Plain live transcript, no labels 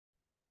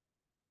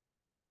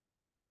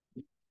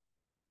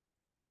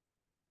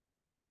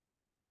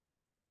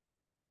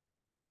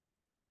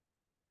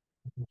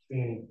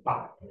Seeing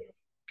bot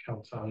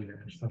counts on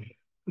there or something.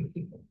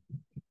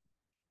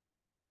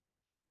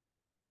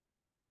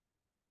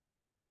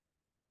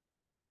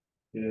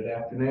 Good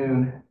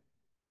afternoon.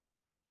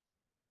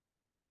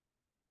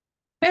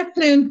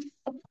 Afternoon.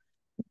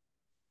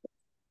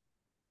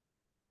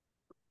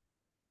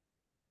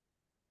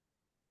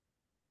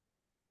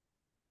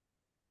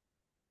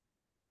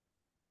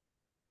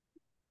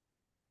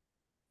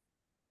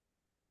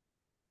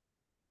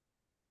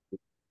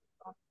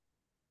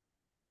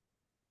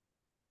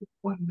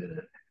 One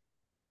minute.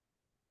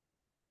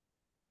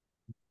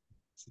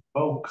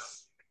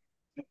 Folks.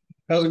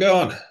 How's it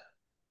going?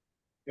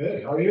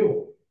 Good. How are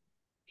you?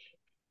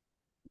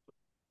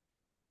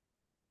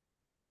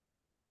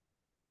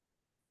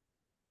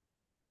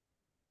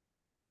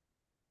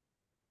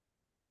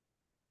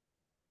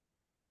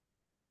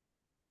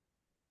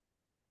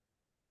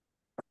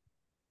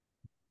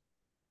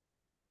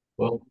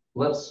 Well,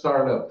 let's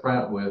start up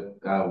front with,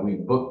 we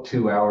booked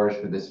 2 hours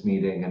for this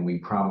meeting and we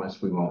promise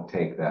we won't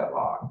take that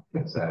long.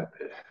 Is that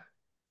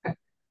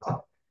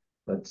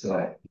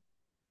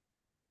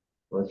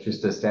let's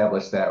just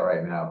establish that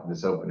right now for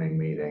this opening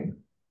meeting.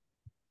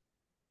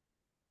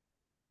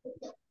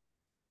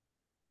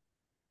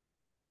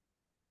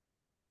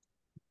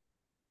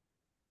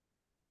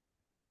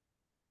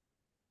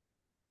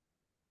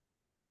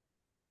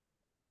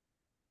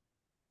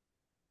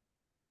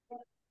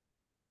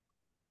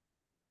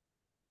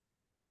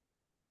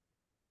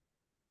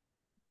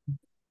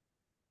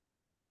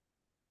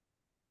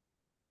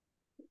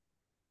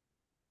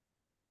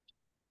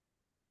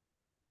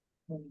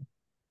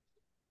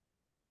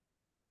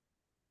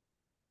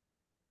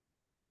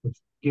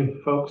 Let's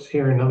give folks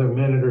here another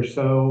minute or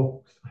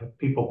so. Have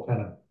people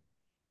kind of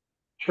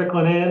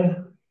trickling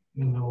in,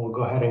 and then we'll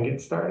go ahead and get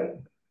started.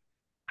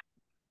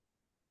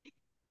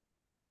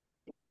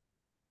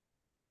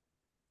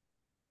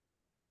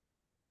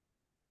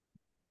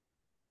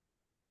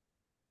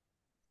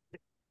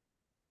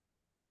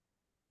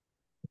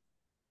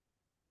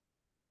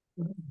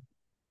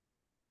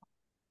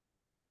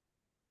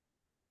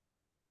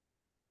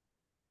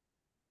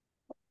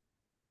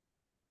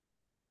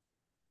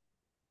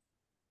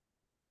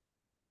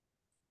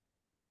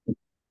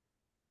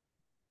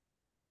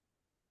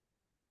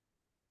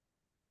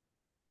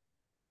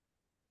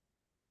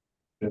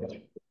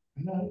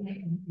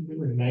 There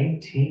were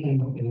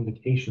 19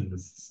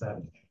 invitations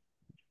sent.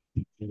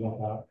 You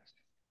got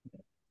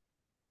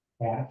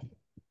that?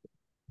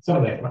 Some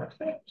of that marked.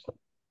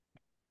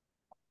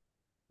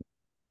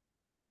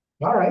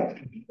 All right.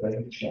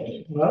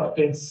 Well,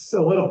 it's a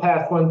little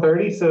past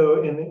 1:30,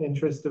 so in the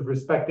interest of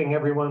respecting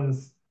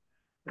everyone's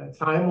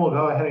time, we'll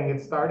go ahead and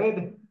get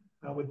started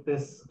with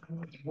this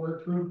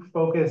work group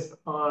focused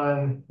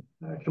on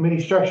committee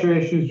structure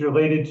issues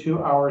related to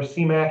our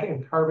CMAQ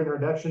and carbon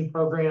reduction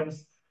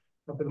programs.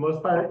 For the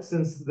most part,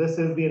 since this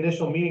is the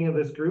initial meeting of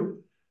this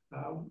group,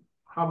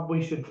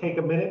 probably should take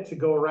a minute to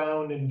go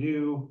around and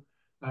do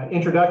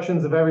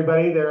introductions of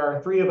everybody. There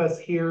are 3 of us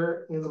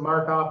here in the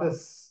MARC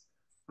office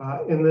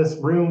in this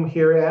room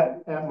here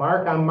at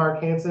MARC. I'm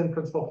Mark Hansen,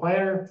 Principal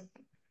Planner.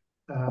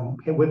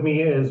 With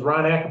me is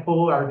Ron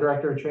Acapul, our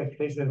Director of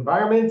Transportation and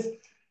Environment,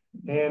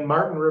 and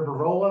Martin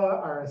Riverola,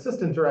 our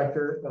Assistant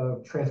Director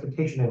of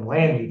Transportation and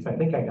Land Use. I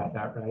think I got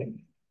that right.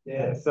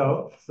 Yeah.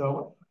 So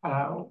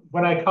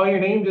when I call your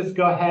name, just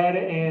go ahead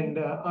and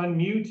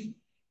unmute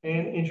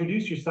and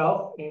introduce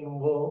yourself,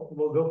 and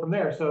we'll go from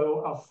there.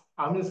 So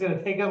I'm just going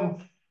to take them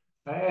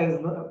as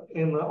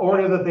in the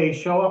order that they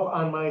show up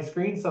on my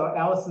screen. So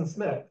Allison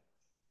Smith.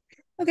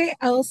 Okay,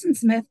 Allison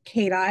Smith,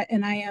 KDOT,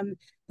 and I am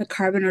the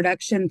Carbon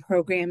Reduction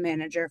Program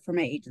Manager for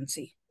my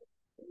agency.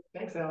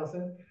 Thanks,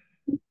 Allison.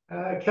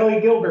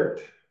 Kelly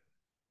Gilbert.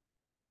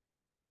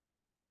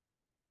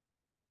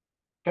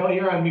 Kelly,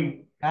 you're on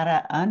mute.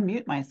 Gotta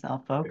unmute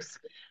myself, folks.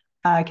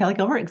 Kelly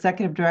Gilbert,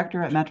 Executive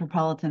Director at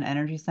Metropolitan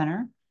Energy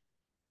Center.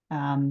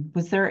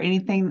 Was there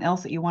anything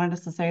else that you wanted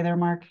us to say there,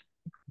 Mark?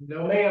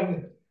 No,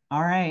 ma'am.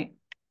 All right.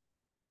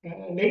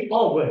 Nate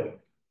Baldwin.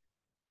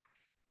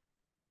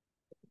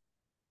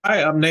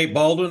 Hi, I'm Nate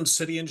Baldwin,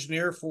 City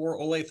Engineer for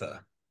Olathe.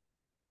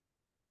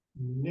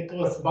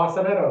 Nicholas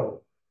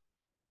Bossanetto.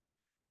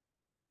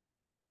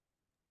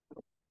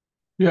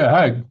 Yeah,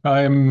 hi,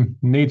 I'm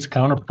Nate's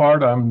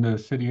counterpart. I'm the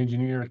City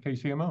Engineer at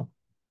KCMO.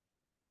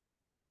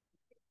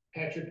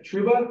 Patrick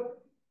Truba.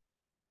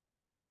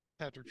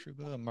 Patrick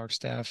Truba, I'm MARC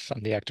staff.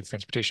 I'm the Active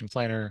Transportation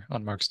Planner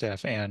on MARC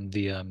staff and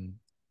the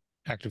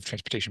Active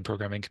Transportation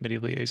Programming Committee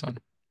Liaison.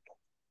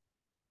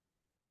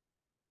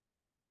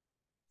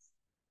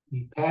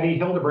 Patty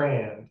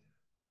Hildebrand.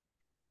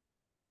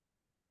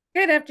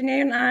 Good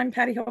afternoon. I'm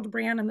Patty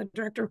Hildebrand. I'm the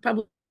Director of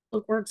Public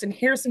Works in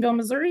Harrisonville,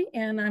 Missouri,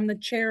 and I'm the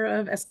Chair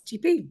of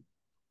STP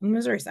on the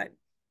Missouri side.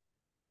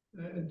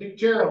 Dick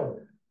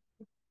Gerald.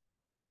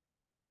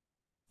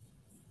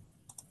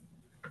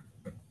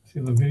 See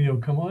the video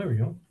come on, there we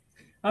go.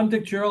 I'm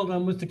Dick Gerald.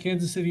 I'm with the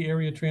Kansas City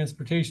Area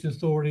Transportation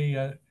Authority,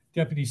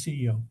 Deputy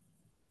CEO.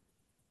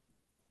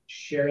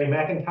 Sherry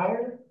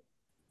McIntyre.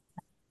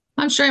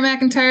 I'm Sherry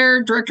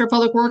McIntyre, Director of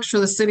Public Works for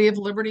the City of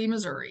Liberty,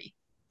 Missouri.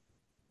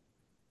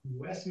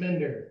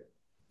 Westminder.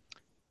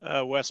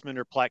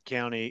 Westminder, Platte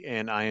County,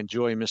 and I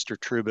enjoy Mr.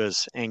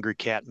 Truba's angry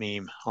cat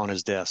meme on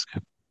his desk.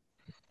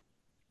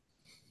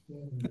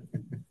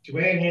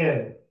 Joanne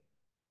Yin.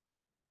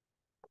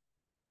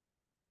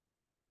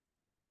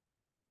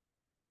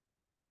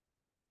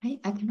 Hey,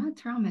 I cannot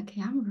turn on my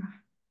camera.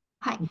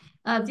 Hi,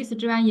 this is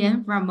Zhuan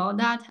Yan from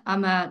MoDOT.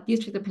 I'm a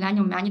district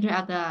planning manager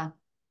at the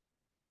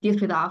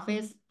district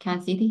office,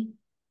 Kansas City.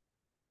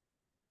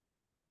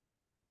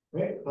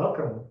 Great,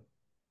 welcome.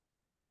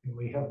 And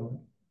we have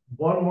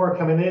one more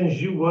coming in.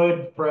 Zhu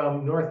Wood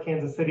from North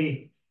Kansas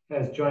City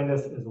has joined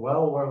us as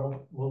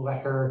well. We'll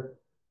let her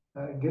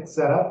get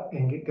set up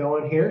and get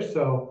going here.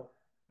 So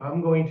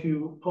I'm going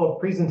to pull a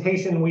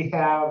presentation we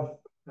have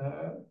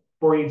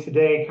for you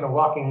today, kind of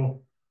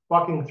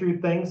walking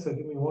through things. So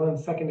give me 1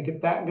 second to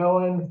get that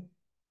going.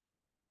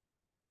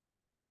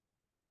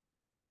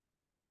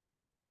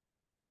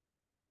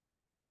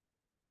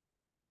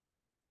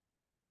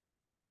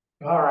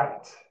 All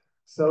right,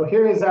 so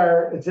here is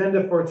our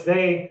agenda for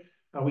today.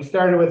 We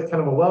started with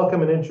kind of a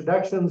welcome and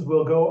introductions.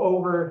 We'll go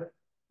over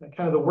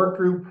kind of the work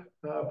group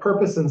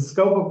purpose and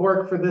scope of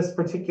work for this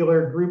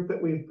particular group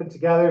that we've put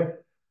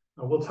together.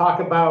 We'll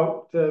talk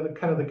about the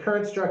kind of the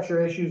current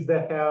structure issues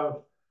that have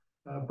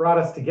brought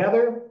us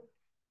together.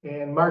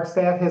 And Mark's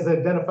staff has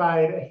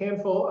identified a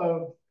handful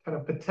of kind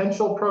of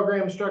potential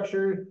program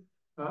structure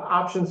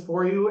options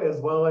for you,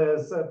 as well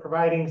as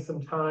providing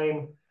some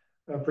time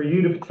for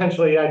you to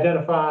potentially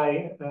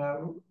identify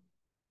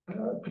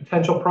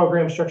potential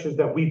program structures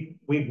that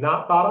we've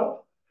not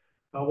thought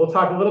of. We'll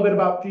talk a little bit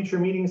about future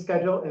meeting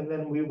schedule, and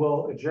then we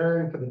will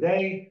adjourn for the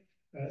day.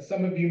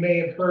 Some of you may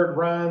have heard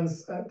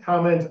Ron's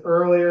comment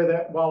earlier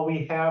that while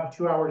we have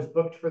 2 hours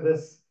booked for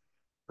this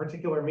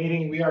particular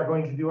meeting, we are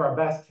going to do our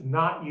best to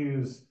not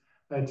use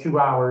 2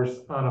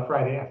 hours on a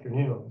Friday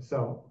afternoon.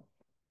 So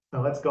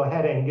let's go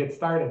ahead and get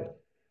started.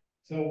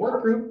 So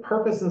work group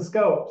purpose and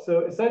scope.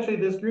 So essentially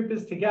this group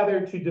is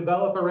together to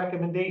develop a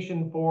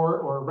recommendation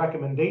or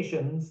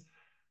recommendations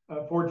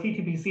for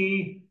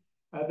TTPC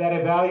that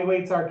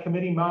evaluates our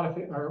committee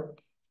we're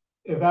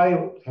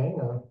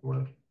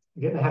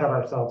getting ahead of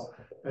ourselves.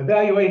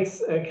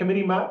 Evaluates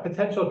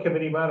potential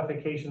committee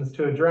modifications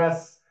to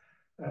address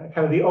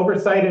kind of the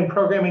oversight and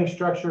programming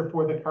structure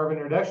for the carbon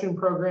reduction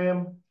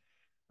program.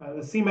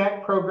 The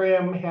CMAQ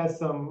program has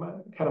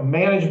some kind of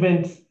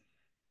management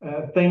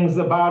things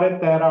about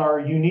it that are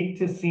unique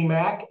to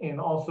CMAQ, and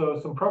also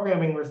some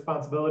programming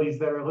responsibilities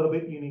that are a little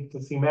bit unique to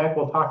CMAQ.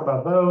 We'll talk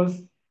about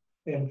those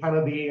and kind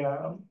of the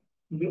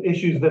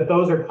issues that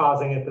those are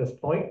causing at this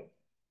point.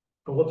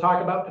 But we'll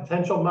talk about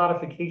potential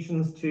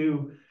modifications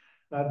to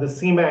the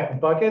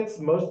CMAQ buckets.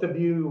 Most of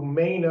you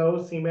may know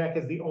CMAQ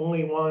is the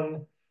only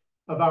one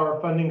of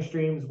our funding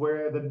streams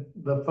where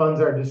the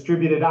funds are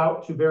distributed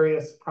out to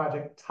various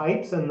project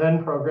types and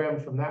then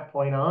programmed from that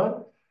point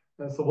on.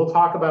 And so we'll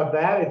talk about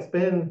that. It's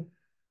been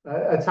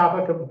a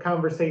topic of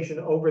conversation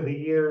over the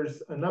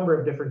years, a number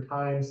of different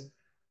times,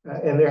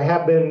 and there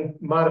have been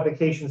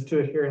modifications to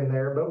it here and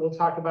there, but we'll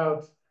talk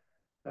about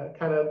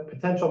kind of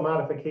potential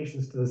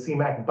modifications to the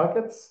CMAQ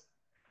buckets.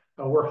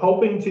 We're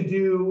hoping to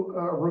do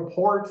a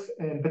report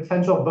and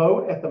potential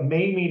vote at the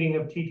May meeting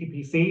of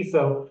TTPC.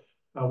 So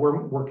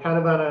we're kind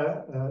of on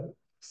a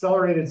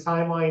accelerated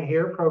timeline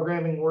here.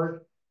 Programming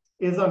work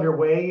is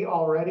underway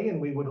already,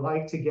 and we would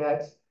like to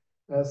get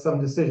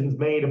some decisions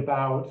made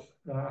about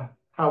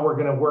how we're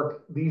going to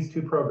work these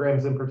 2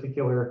 programs in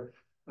particular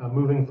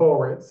moving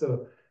forward.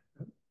 So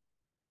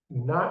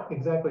not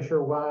exactly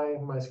sure why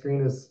my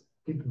screen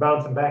keeps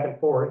bouncing back and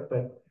forth,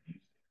 but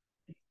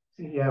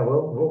yeah,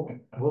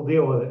 we'll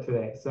deal with it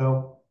today.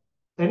 So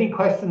any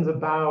questions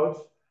about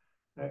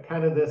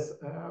kind of this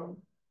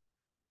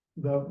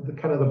the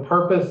kind of the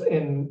purpose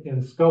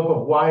and scope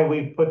of why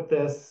we put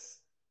this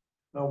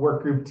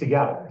work group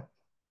together?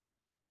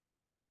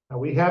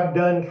 We have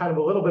done kind of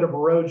a little bit of a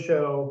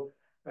roadshow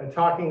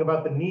talking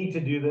about the need to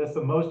do this.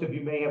 So most of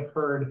you may have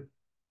heard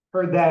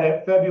that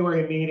at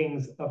February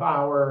meetings of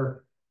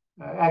our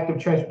Active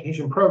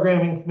Transportation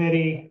Programming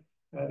Committee.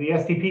 The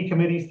STP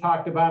committees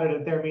talked about it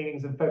at their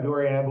meetings in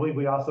February, and I believe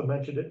we also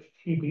mentioned it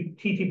to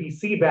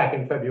TTPC back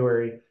in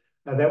February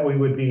that we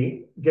would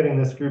be getting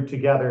this group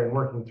together and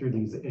working through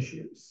these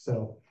issues.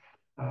 So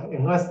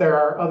unless there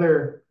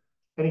are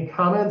any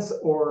comments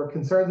or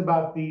concerns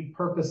about the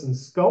purpose and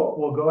scope,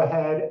 we'll go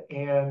ahead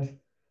and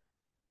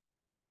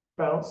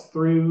bounce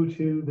through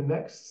to the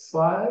next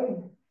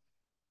slide.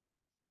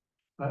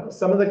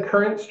 Some of the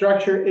current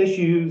structure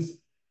issues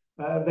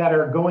that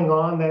are going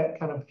on that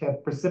kind of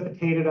have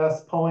precipitated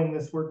us pulling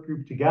this work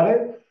group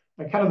together.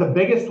 Kind of the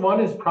biggest one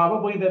is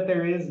probably that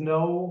there is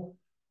no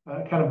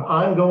kind of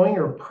ongoing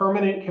or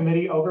permanent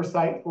committee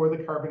oversight for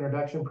the carbon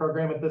reduction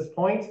program at this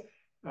point.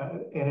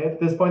 And at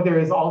this point, there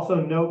is also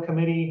no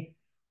committee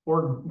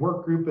or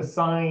work group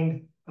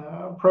assigned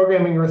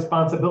programming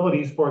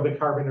responsibilities for the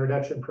carbon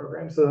reduction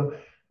program. So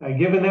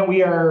given that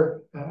we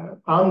are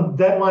on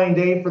deadline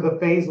day for the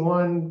phase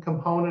 1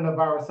 component of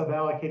our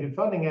suballocated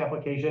funding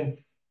application,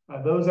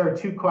 those are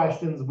 2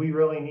 questions we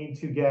really need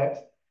to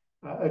get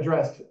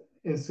addressed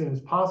as soon as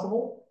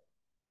possible.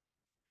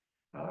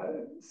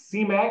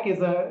 CMAQ is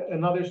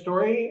another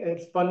story.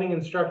 Its funding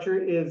and structure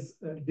is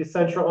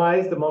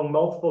decentralized among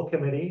multiple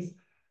committees.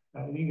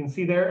 You can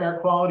see there, Air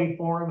Quality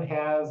Forum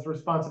has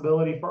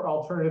responsibility for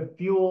alternative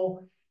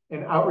fuel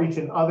and outreach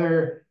in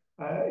other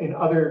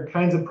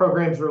kinds of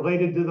programs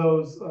related to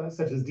those,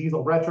 such as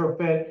diesel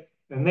retrofit,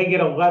 and they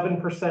get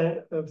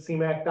 11% of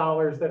CMAQ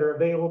dollars that are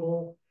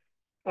available.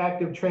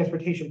 Active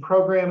Transportation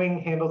Programming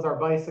handles our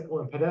bicycle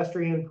and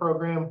pedestrian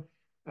program.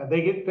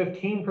 They get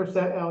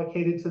 15%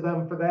 allocated to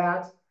them for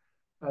that.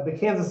 The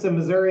Kansas and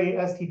Missouri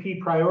STP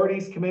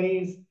priorities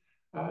committees,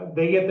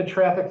 they get the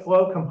traffic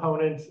flow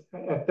component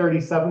at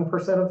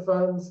 37% of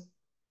funds.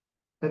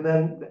 And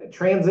then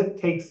transit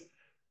takes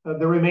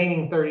the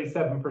remaining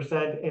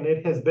 37%, and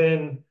it has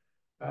been,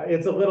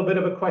 it's a little bit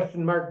of a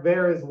question mark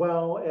there, as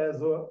well as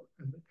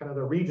kind of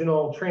the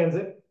regional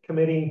transit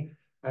committee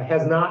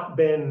has not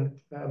been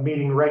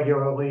meeting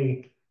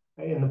regularly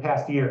in the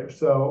past year.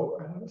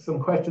 So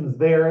some questions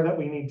there that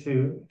we need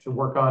to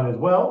work on as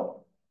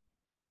well.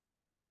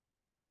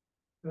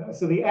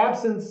 So the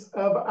absence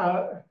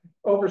of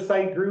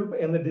oversight group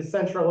and the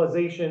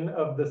decentralization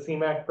of the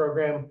CMAQ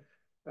program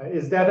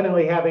is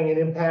definitely having an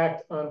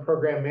impact on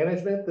program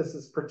management. This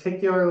is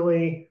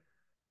particularly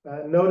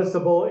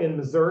noticeable in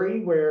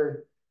Missouri,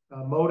 where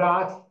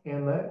MoDOT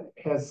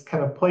has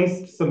kind of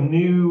placed some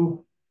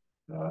new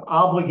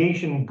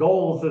obligation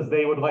goals, as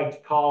they would like to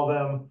call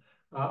them,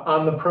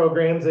 on the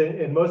programs.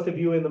 And most of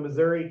you in the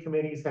Missouri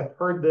committees have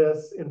heard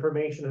this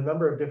information a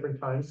number of different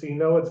times, so you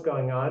know what's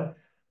going on.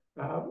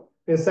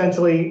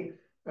 Essentially,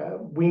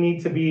 we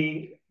need to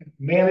be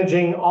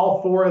managing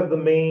all four of the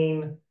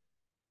main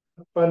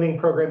funding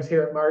programs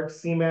here at MARC: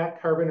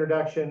 CMAQ, carbon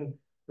reduction,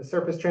 the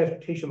Surface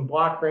Transportation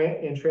Block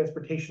Grant, and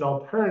Transportation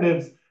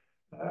Alternatives.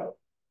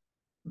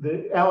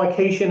 The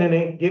allocation in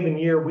a given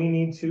year, we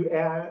need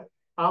to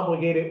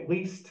obligate at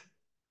least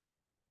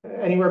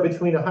anywhere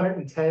between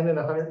 110 and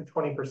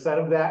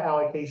 120% of that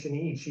allocation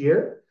each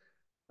year.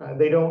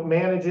 They don't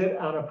manage it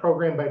on a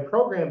program by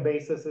program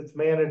basis. It's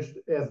managed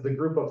as the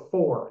group of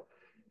four.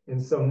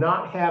 And so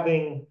not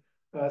having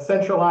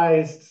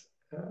centralized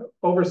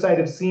oversight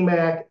of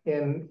CMAQ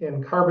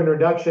and carbon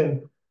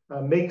reduction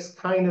makes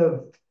kind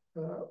of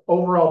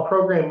overall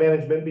program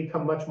management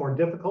become much more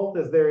difficult,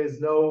 as there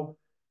is no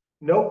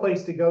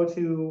place to go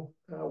to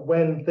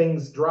when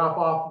things drop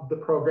off the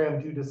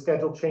program due to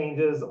schedule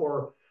changes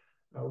or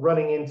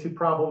running into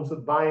problems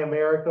with Buy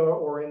America,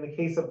 or in the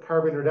case of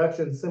carbon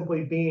reduction,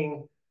 simply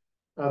being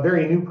a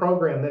very new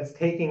program that's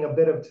taking a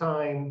bit of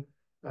time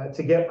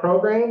to get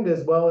programmed,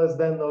 as well as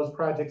then those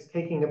projects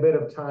taking a bit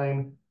of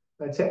time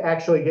to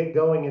actually get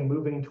going and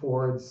moving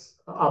towards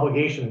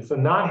obligations. So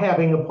not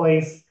having a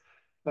place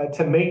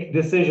to make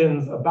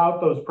decisions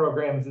about those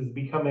programs is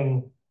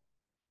becoming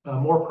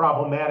more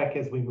problematic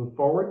as we move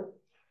forward.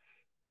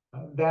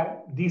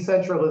 That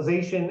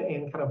decentralization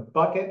and kind of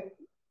bucket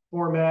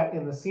format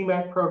in the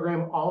CMAQ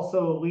program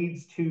also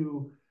leads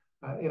to,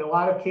 in a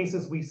lot of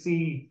cases, we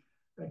see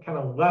kind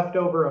of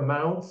leftover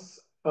amounts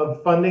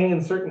of funding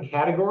in certain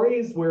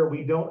categories where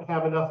we don't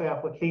have enough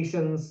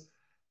applications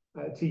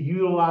to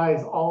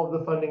utilize all of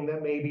the funding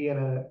that may be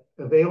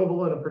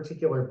available in a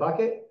particular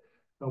bucket.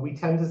 We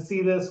tend to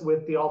see this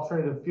with the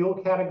alternative fuel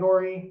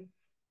category,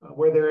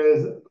 where there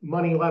is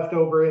money left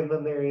over, and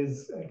then there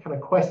is a kind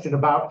of question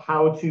about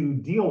how to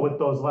deal with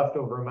those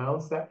leftover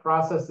amounts. That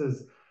process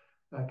is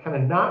kind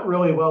of not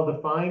really well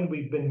defined.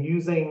 We've been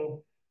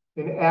using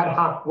an ad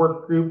hoc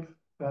work group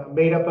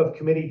made up of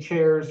committee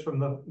chairs from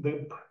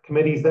the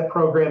committees that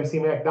program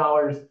CMAQ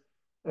dollars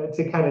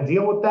to kind of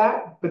deal with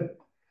that. But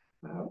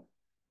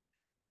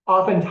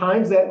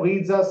oftentimes that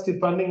leads us to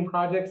funding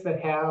projects that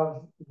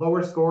have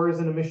lower scores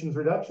in emissions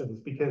reductions,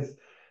 because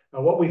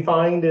what we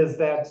find is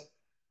that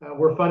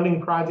we're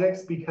funding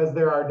projects because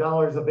there are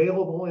dollars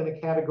available in a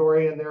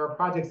category and there are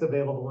projects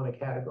available in a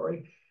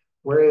category.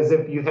 Whereas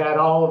if you had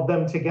all of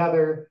them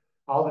together,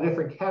 all the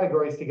different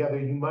categories together,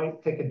 you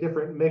might pick a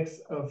different mix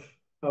of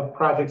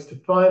projects to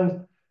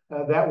fund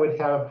that would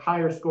have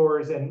higher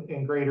scores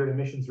and greater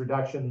emissions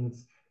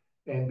reductions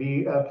and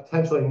be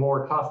potentially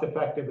more cost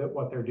effective at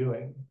what they're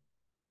doing.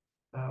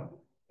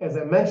 As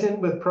I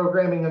mentioned, with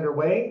programming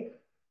underway,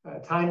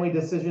 timely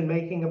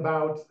decision-making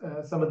about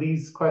some of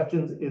these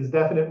questions is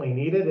definitely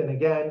needed. And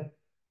again,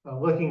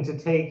 looking to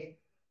take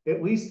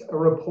at least a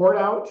report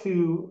out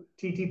to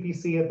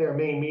TTPC at their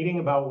May meeting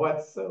about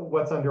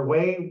what's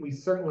underway. We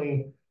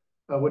certainly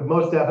would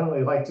most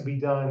definitely like to be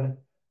done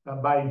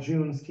by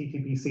June's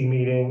TTPC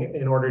meeting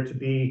in order to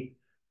be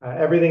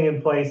everything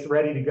in place,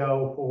 ready to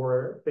go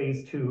for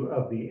phase 2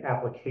 of the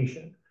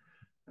application.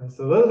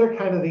 So those are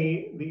kind of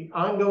the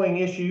ongoing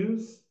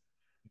issues.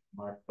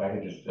 Mark, if I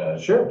could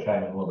just sure.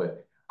 chime in a little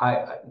bit.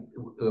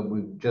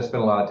 We've just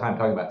spent a lot of time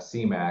talking about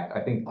CMAQ.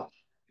 I think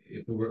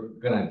if we were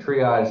going to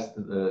triage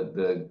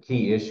the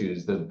key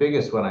issues, the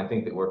biggest one I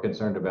think that we're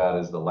concerned about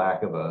is the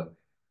lack of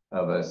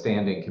a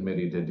standing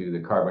committee to do the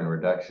carbon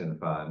reduction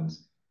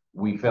funds.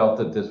 We felt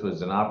that this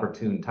was an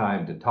opportune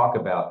time to talk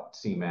about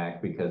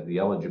CMAQ because the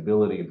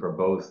eligibility for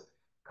both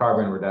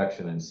carbon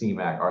reduction and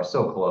CMAQ are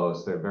so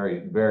close. They're very,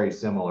 very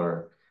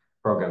similar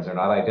programs. They're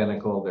not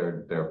identical.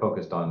 They're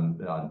focused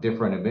on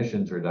different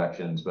emissions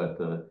reductions, but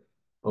the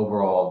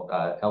overall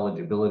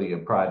eligibility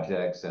of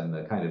projects and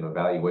the kind of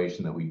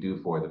evaluation that we do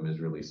for them is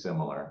really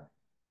similar.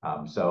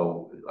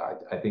 So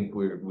I think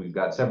we've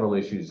got several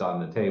issues on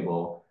the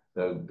table.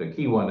 The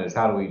key one is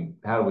how do we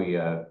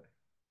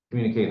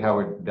communicate how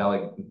we're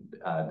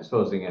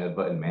disposing of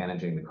and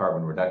managing the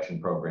carbon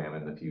reduction program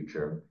in the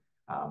future.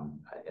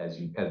 As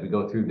we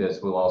go through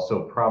this, we'll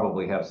also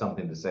probably have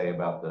something to say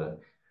about the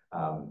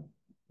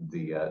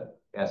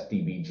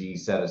SDBG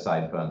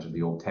set-aside funds, or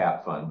the old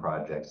TAP fund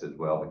projects as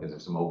well, because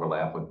there's some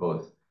overlap with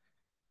both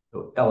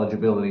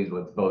eligibilities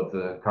with both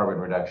the carbon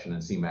reduction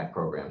and CMAQ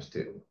programs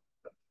too.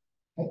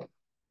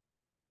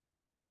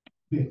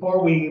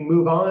 Before we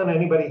move on,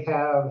 anybody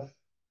have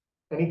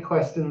any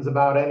questions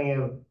about any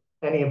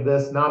of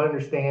this, not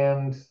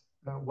understand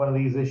one of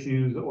these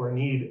issues, or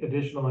need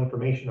additional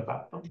information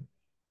about them?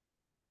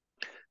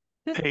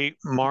 Hey,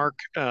 Mark,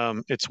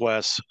 it's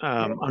Wes.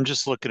 I'm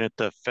just looking at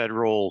the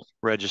Federal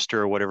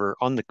Register or whatever.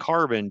 On the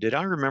carbon, did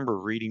I remember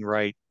reading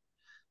right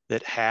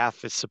that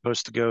half is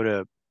supposed to go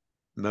to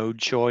mode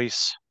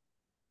choice?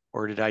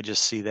 Or did I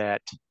just see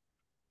that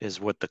is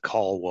what the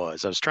call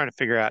was? I was trying to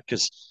figure out,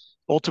 because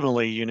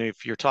ultimately,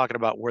 if you're talking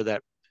about where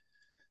that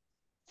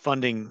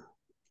funding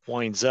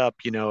winds up,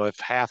 if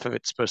half of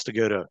it's supposed to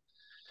go to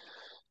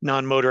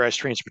non-motorized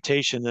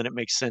transportation, then it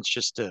makes sense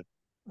just to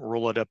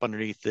roll it up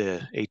underneath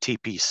the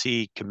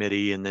ATPC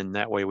committee. And then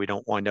that way we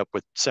don't wind up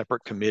with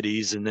separate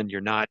committees. And then you're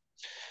not,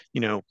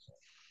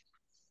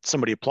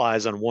 somebody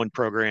applies on one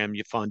program,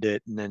 you fund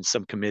it, and then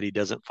some committee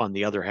doesn't fund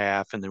the other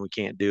half, and then we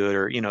can't do it,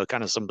 or,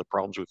 kind of some of the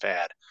problems we've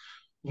had.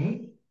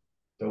 Mm-hmm.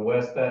 So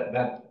Wes,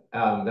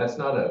 that's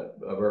not a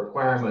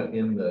requirement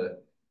in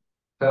the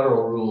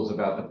federal rules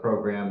about the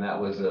program.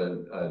 That was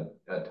a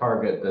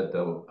target that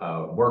the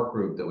work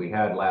group that we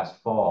had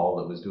last fall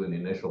that was doing the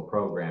initial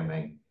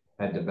programming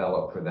had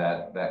developed for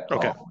that call.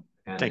 Okay,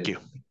 and thank you.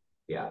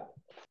 Yeah,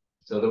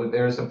 so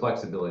there is some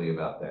flexibility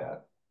about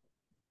that.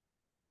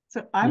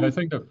 So I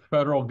think the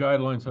federal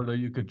guidelines are that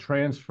you could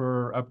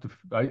transfer up to,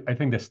 I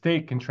think the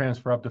state can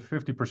transfer up to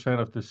 50%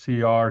 of the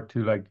CR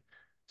to like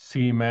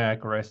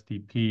CMAQ or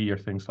STP or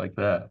things like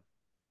that.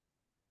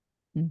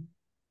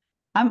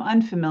 I'm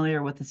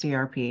unfamiliar with the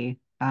CRP.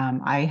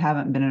 I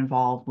haven't been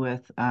involved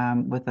with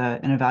an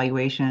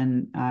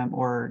evaluation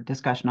or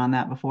discussion on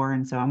that before,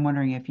 and so I'm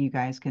wondering if you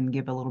guys can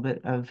give a little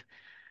bit of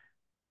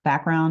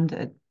background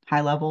at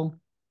high level.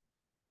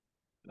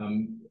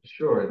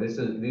 Sure. This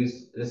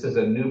is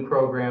a new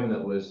program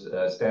that was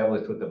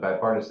established with the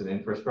bipartisan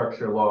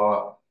infrastructure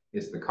law.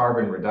 It's the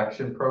carbon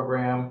reduction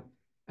program,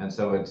 and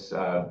so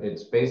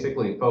it's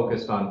basically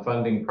focused on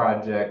funding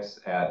projects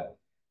at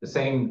the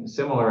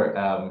similar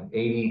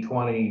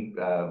 80-20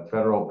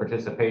 federal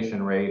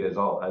participation rate as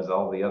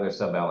all the other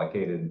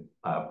sub-allocated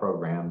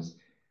programs,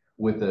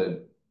 with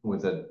a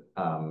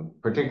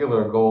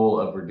particular goal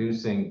of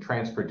reducing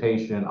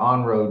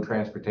on-road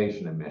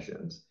transportation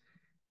emissions.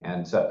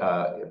 And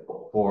so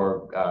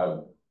for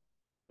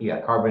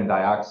carbon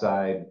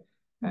dioxide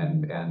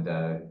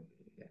and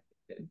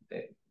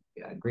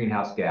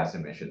greenhouse gas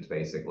emissions,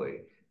 basically.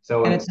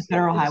 So it's a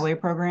federal highway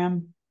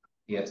program?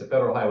 Yeah, it's a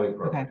federal highway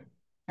program. Okay.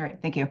 All right,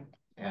 thank you.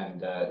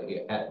 And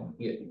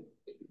it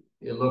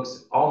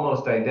looks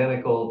almost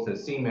identical to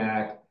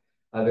CMAQ,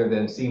 other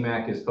than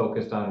CMAQ is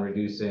focused on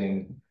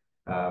reducing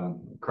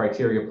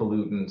criteria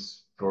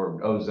pollutants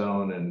for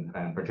ozone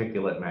and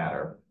particulate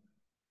matter.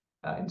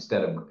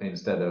 Instead of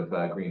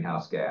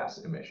greenhouse gas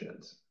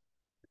emissions.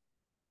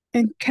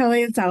 And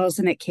Kelly, it's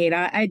Allison at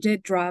CADA. I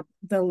did drop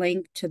the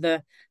link to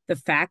the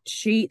fact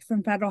sheet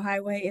from Federal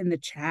Highway in the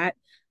chat.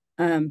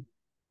 And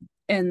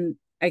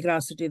I could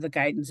also do the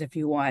guidance if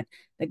you want.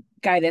 The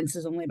guidance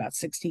is only about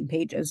 16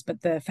 pages,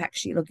 but the fact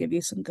sheet will give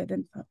you some good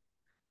info. All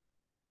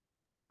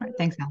right,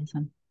 thanks,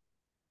 Allison.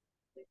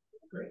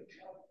 Great.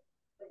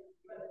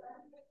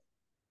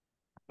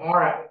 All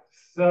right,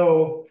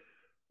 so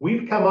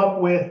we've come up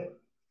with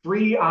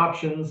 3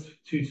 options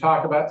to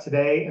talk about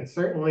today, and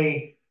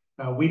certainly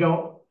we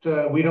don't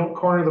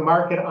corner the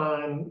market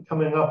on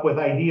coming up with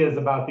ideas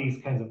about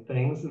these kinds of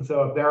things. And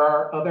so if there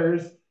are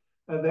others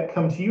that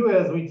come to you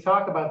as we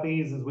talk about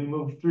these, as we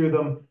move through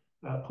them,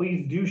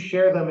 please do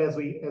share them as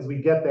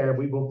we get there.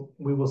 We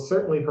will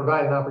certainly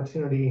provide an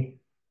opportunity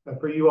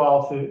for you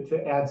all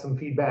to add some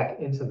feedback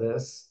into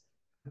this.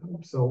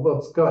 So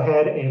let's go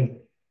ahead and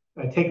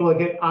take a look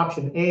at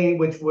option A,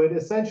 which would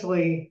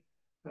essentially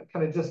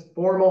kind of just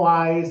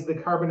formalize the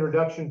carbon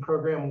reduction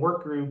program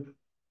work group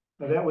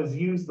that was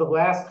used the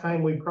last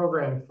time we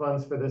programmed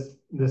funds for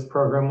this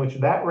program, which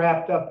that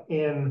wrapped up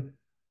in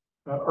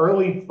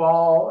early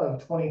fall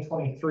of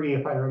 2023,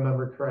 if I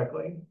remember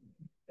correctly,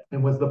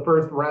 and was the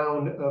first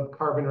round of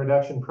carbon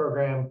reduction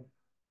program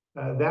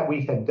that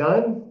we had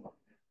done.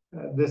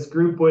 This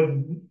group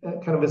would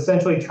kind of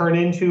essentially turn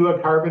into a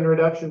carbon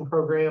reduction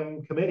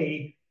program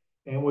committee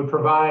and would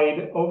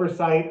provide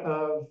oversight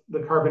of the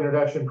carbon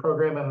reduction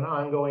program on an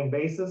ongoing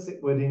basis.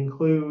 It would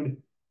include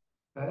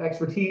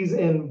expertise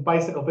in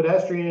bicycle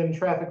pedestrian,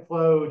 traffic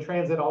flow,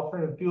 transit,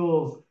 alternative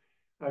fuels,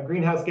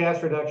 greenhouse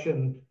gas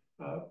reduction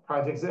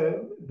projects,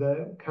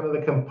 the kind of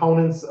the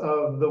components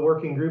of the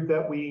working group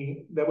that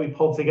we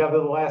pulled together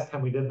the last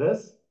time we did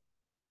this.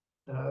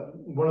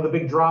 One of the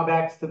big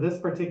drawbacks to this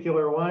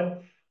particular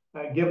one,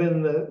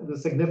 given the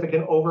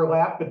significant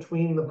overlap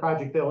between the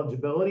project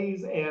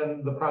eligibilities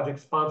and the project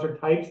sponsor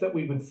types that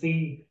we would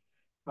see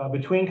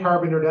between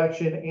carbon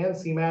reduction and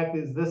CMAQ,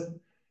 is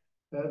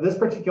this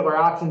particular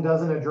option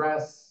doesn't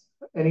address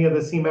any of the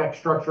CMAQ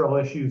structural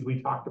issues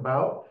we talked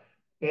about,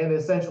 and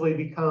essentially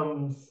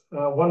becomes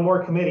one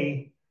more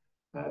committee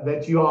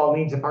that you all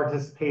need to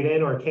participate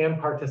in or can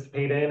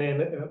participate in,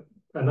 and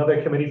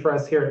another committee for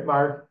us here at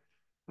MARC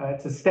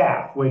to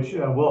staff, which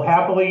we'll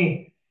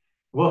happily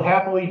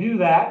do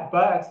that,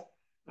 but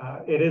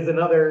it is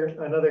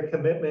another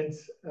commitment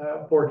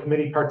for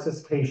committee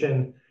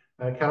participation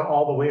kind of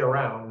all the way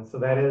around. And so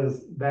that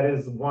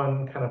is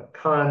one kind of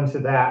con to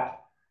that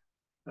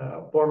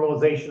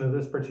formalization of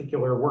this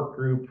particular work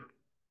group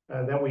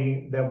that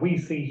we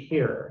see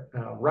here.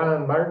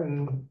 Ron,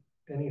 Martin,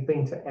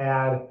 anything to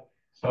add?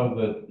 So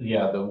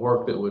the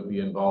work that would be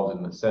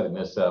involved in setting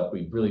this up,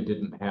 we really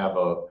didn't have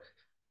a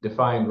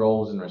defined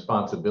roles and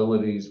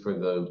responsibilities for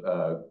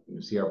the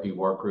CRP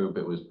work group.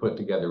 It was put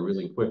together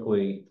really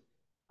quickly,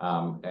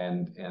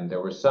 and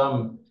there was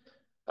some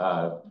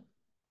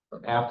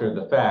after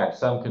the fact,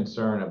 some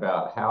concern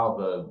about how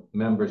the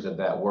members of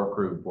that work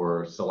group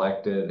were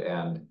selected,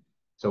 and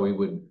so we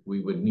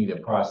would need a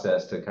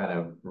process to kind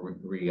of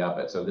re-up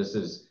it. So this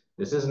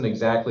isn't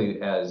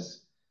exactly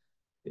as,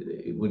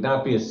 it would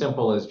not be as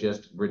simple as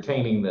just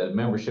retaining the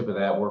membership of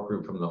that work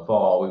group from the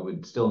fall. We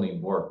would still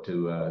need work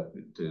to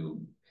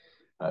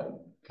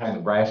kind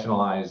of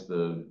rationalize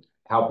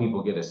how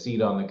people get a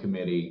seat on the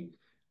committee,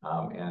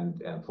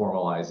 and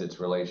formalize its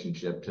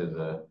relationship to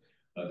the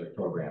other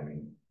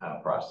programming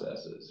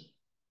processes.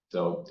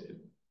 So,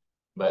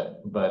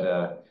 but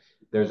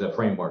there's a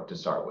framework to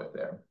start with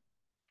there.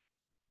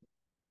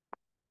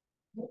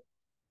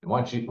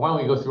 Why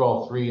don't we go through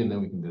all three, and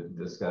then we can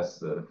discuss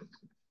the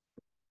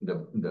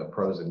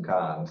pros and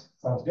cons.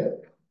 Sounds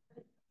good.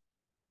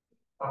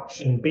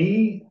 Option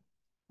B,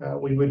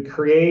 we would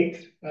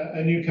create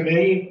a new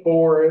committee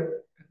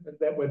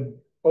that would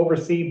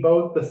oversee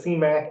both the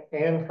CMAQ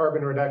and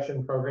carbon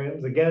reduction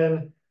programs,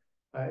 again,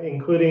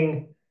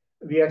 including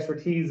the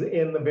expertise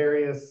in the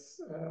various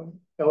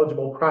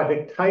eligible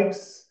project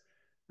types,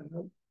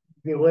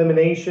 the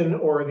elimination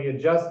or the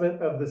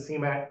adjustment of the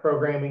CMAQ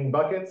programming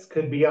buckets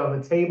could be on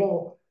the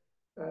table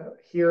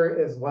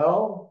here as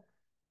well.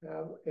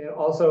 It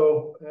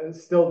also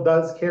still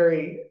does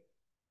carry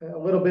a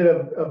little bit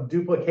of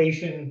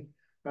duplication,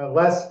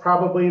 less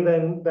probably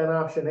than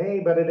option A,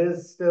 but it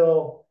is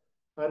still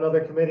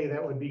another committee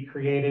that would be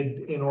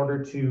created in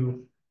order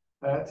to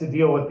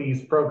deal with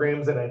these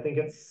programs. And I think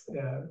it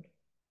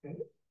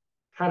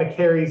kind of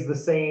carries the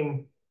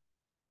same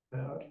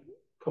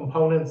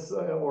components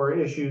or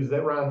issues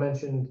that Ron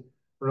mentioned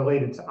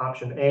related to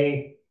option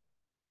A.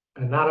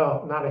 And not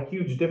a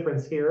huge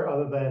difference here,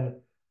 other than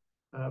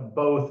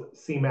both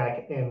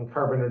CMAQ and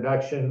carbon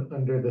reduction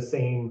under the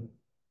same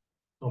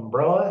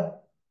umbrella.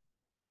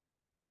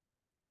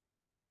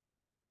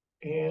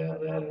 And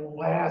then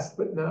last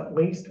but not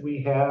least,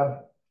 we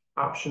have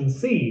option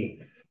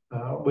C,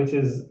 which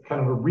is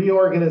kind of a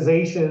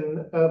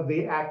reorganization of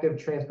the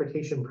Active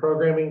Transportation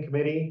Programming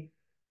Committee.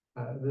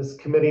 This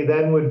committee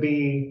then would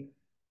be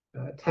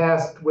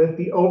tasked with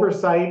the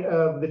oversight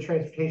of the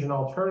Transportation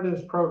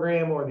Alternatives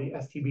Program, or the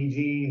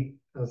STBG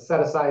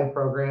set-aside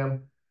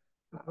program.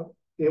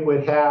 It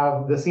would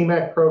have the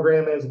CMAQ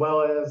program as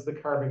well as the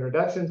carbon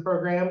reduction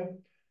program.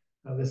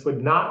 This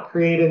would not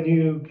create a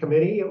new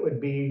committee. It would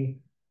be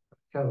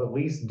kind of the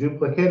least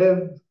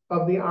duplicative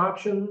of the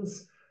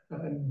options,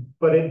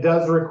 but it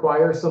does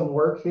require some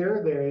work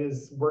here. There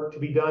is work to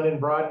be done in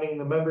broadening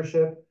the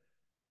membership.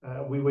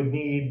 We would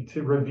need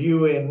to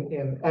review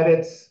and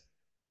edit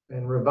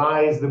and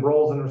revise the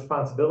roles and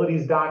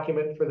responsibilities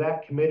document for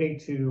that committee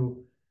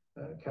to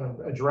kind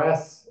of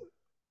address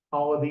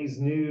all of these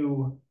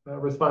new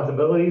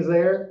responsibilities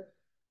there.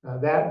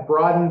 That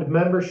broadened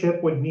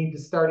membership would need to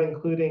start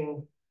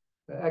including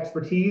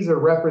expertise or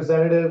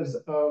representatives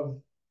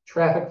of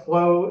traffic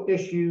flow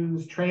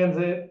issues,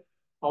 transit,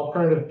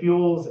 alternative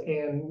fuels,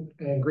 and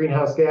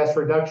greenhouse gas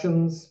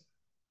reductions.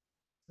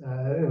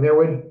 And there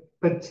would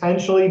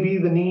potentially be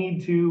the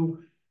need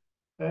to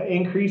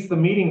increase the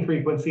meeting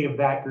frequency of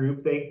that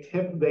group.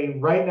 They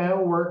right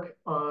now work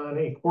on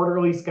a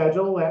quarterly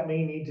schedule. That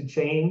may need to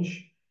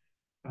change.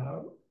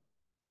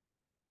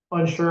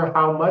 Unsure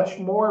how much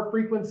more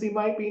frequency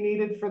might be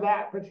needed for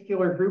that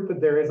particular group, but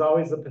there is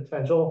always a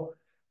potential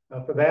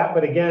for that.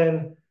 But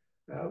again,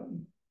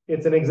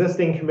 it's an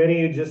existing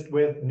committee just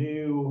with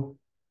new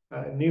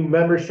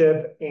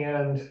membership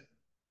and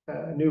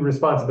new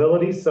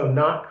responsibilities, so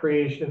not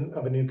creation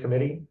of a new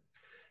committee.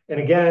 And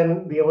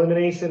again, the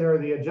elimination or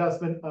the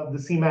adjustment of the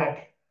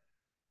CMAQ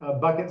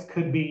buckets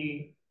could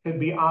be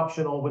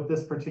optional with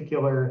this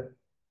particular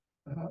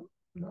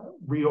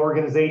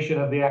reorganization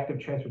of the Active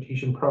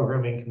Transportation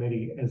Programming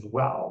Committee as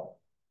well.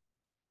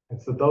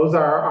 And so those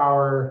are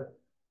our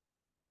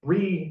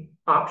 3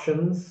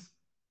 options.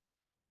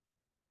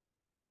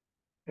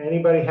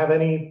 Anybody have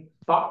any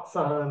thoughts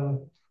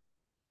on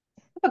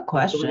A the 3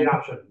 question.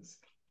 options?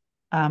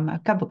 A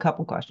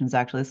couple questions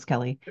actually. This is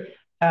Kelly.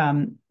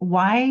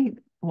 Why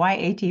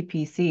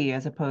ATPC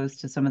as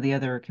opposed to some of the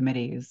other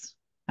committees?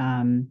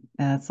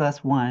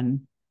 That's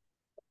one.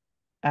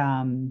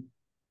 And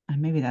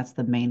maybe that's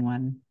the main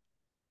one.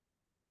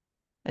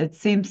 It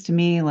seems to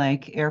me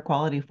like Air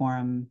Quality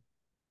Forum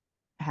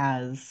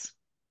has.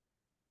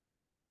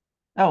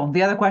 Oh,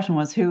 the other question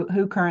was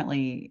who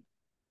currently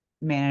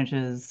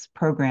manages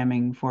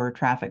programming for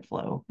traffic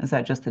flow? Is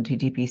that just the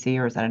TTPC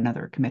or is that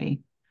another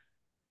committee?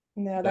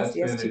 No, that's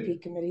the STP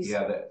committees.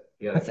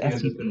 That's the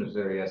Kansas STP. and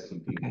Missouri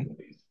STP Okay.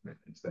 committees.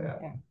 It's that.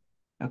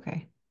 Yeah.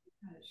 Okay.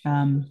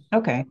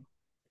 Okay.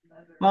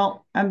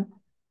 Well,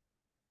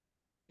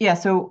 yeah,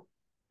 so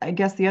I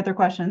guess the other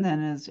question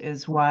then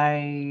is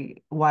why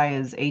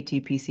is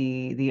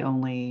ATPC the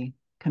only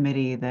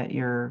committee that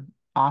you're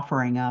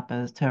offering up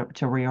as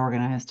to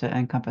reorganize to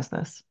encompass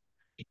this?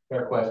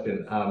 Fair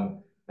question.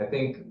 I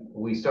think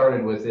we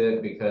started with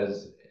it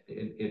because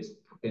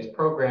it's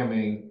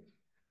programming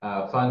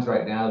funds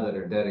right now that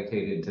are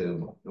dedicated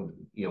to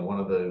one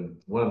of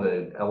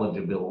the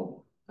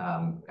eligible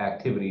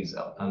activities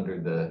under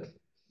the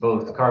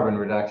both carbon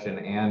reduction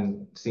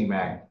and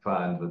CMAQ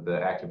funds with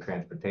the active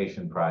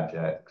transportation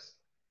projects.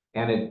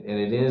 And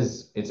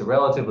it's a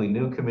relatively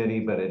new committee,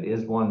 but it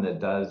is one that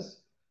does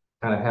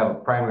kind of have a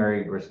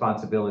primary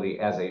responsibility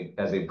as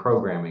a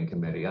programming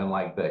committee,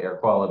 unlike the Air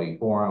Quality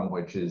Forum,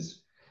 which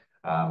is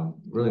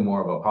really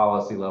more of a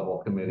policy level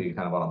committee,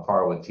 kind of on a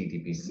par with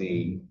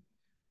TTPC.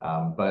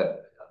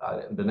 But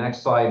the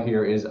next slide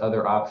here is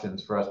other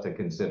options for us to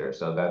consider.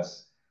 So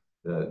that's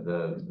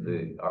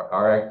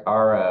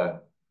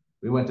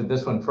we went to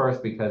this one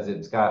first because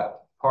it's got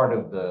part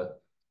of the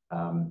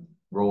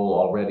role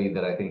already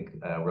that I think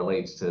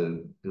relates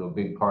to a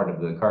big part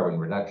of the carbon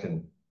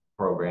reduction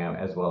program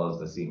as well as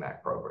the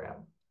CMAQ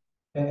program.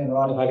 And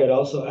Ron, if I could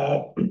also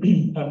add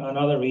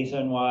another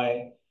reason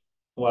why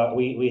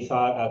we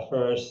thought at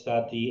first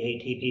that the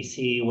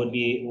ATPC would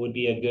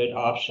be a good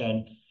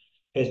option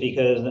is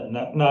because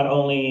not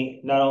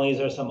only is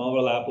there some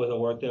overlap with the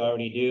work they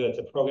already do, it's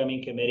a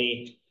programming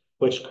committee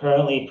which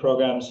currently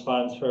programs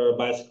funds for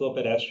bicycle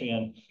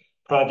pedestrian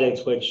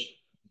projects, which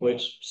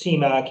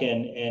CMAQ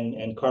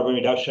and carbon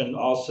reduction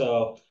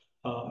also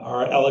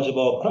are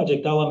eligible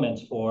project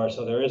elements for.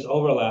 So there is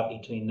overlap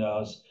between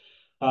those.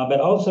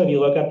 But also, if you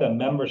look at the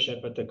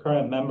membership, at the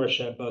current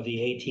membership of the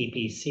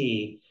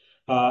ATPC,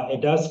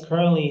 it does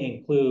currently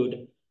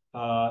include,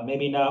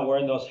 maybe not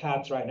wearing those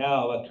hats right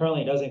now, but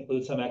currently it does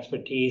include some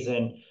expertise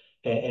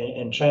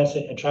in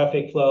transit and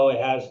traffic flow. It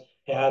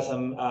has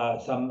some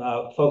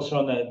folks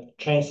from the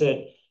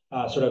transit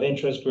sort of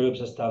interest groups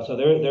and stuff. So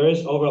there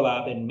is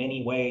overlap in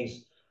many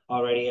ways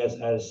already as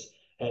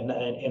in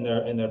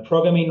their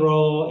programming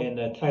role, in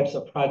the types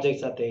of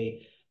projects that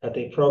they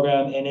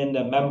program, and in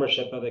the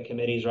membership of the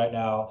committees right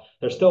now.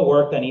 There's still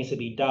work that needs to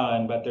be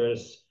done, but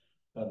there's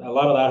a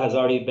lot of that has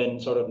already been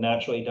sort of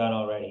naturally done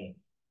already.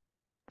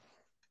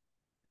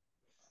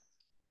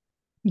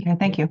 Okay,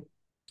 thank you.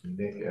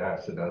 Nick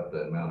asked about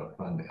the amount of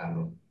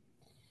funding.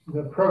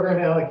 The program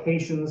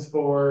allocations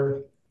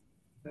for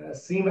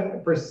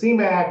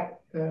CMAQ,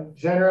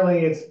 generally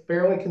it's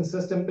fairly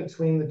consistent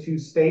between the 2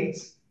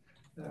 states.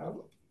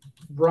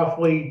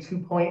 Roughly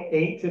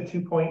 2.8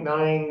 to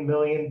 2.9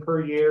 million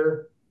per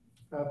year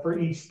for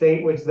each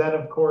state, which then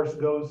of course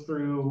goes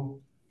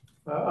through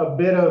a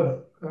bit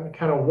of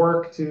kind of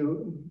work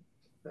to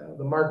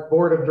the MARC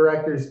board of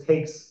directors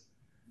takes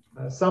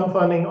some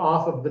funding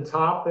off of the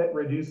top that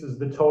reduces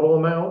the total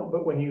amount.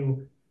 But when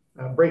you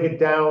break it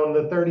down,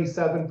 the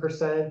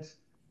 37%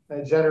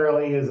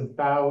 generally is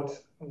about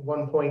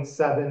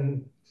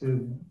 1.7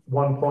 to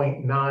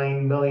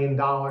 1.9 million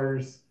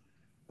dollars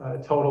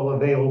total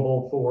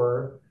available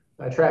for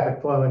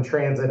traffic flow and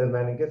transit, and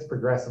then it gets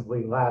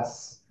progressively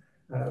less.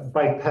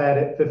 Bike ped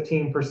at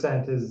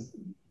 15% is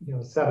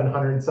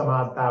 700 some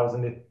odd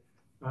thousand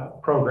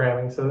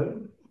programming. So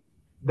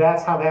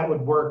that's how that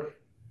would work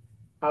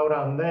out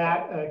on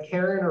that.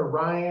 Karen or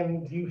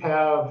Ryan, do you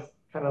have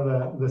kind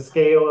of the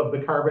scale of the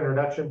carbon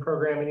reduction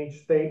program in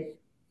each state?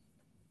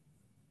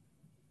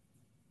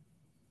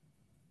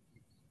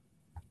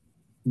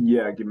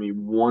 Yeah, give me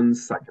 1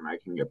 second. I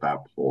can get that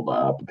pulled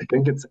up. I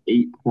think it's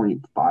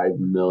 8.5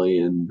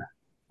 million.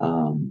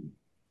 I'm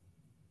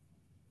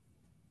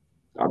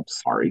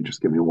sorry, just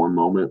give me 1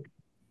 moment.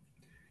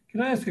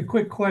 Can I ask a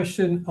quick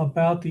question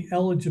about the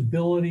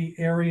eligibility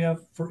area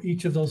for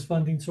each of those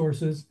funding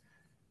sources?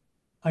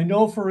 I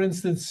know, for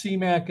instance,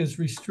 CMAQ is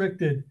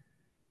restricted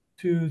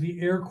to the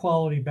air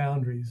quality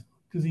boundaries.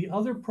 Do the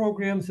other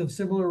programs have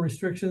similar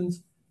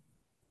restrictions?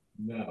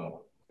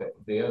 No,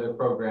 the other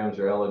programs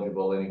are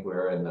eligible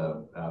anywhere in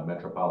the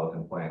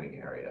metropolitan planning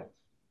area.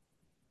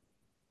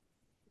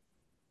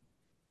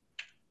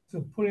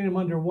 So putting them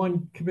under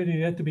one committee,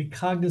 they have to be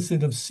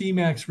cognizant of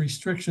CMAQ's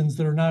restrictions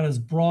that are not as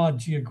broad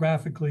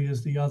geographically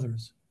as the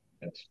others.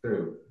 That's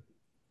true.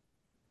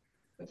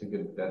 That's a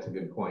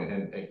good point.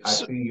 And I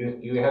see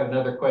you had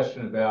another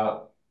question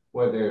about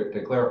whether,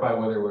 to clarify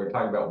whether we're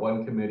talking about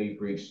one committee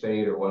for each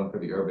state or one for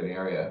the urban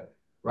area.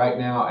 Right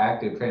now,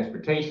 Active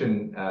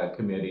Transportation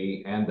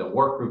Committee and the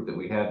work group that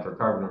we had for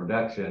carbon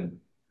reduction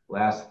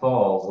last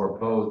fall were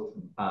both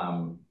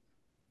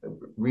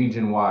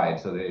region-wide.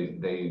 So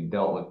they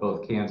dealt with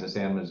both Kansas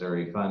and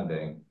Missouri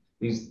funding.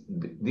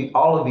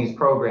 All of these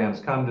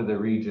programs come to the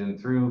region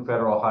through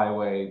Federal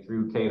Highway,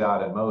 through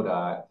KDOT and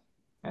MoDOT.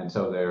 And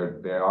so there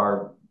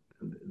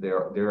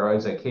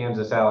is a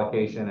Kansas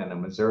allocation and a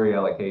Missouri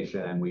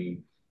allocation, and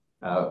we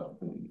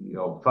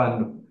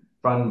fund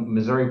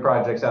Missouri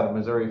projects out of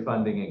Missouri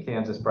funding and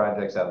Kansas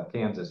projects out of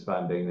Kansas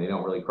funding. They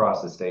don't really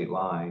cross the state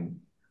line.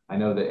 I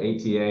know that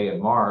ATA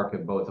and MARC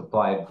have both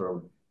applied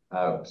for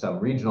some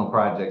regional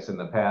projects in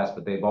the past,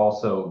 but they've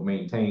also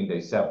maintained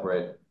a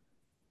separate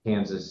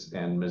Kansas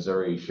and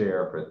Missouri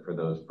share for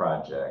those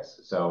projects.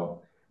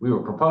 So we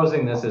were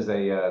proposing this as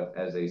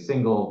a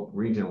single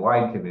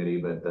region-wide committee,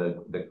 but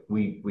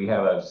we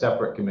have a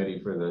separate committee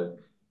for the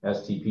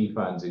STP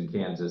funds in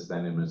Kansas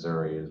than in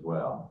Missouri as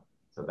well.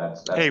 So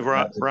that's hey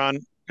Ron,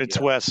 it's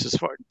yeah. Wes.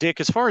 Dick,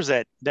 as far as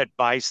that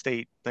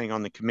bi-state thing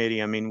on the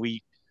committee, I mean,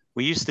 we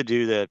used to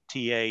do the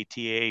TA,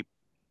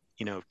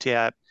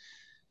 TAP.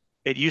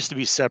 It used to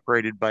be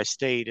separated by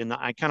state, and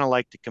I kind of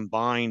like to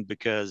combine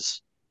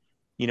because,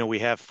 we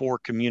have 4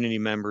 community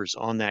members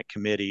on that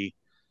committee.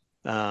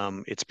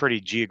 It's pretty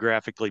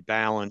geographically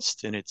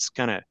balanced, and I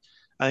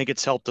think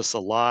it's helped us a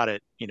lot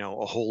at, a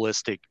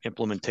holistic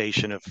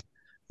implementation of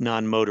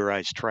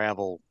non-motorized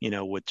travel,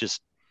 with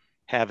just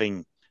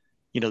having,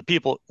 the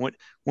people, when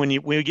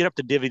we get up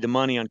to divvy the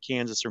money on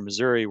Kansas or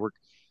Missouri,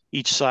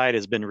 each side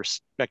has been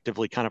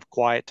respectively kind of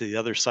quiet to the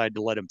other side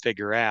to let them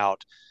figure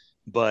out.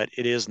 But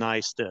it is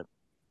nice to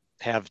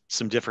have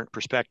some different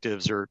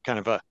perspectives, or kind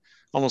of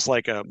almost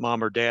like a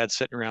mom or dad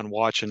sitting around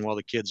watching while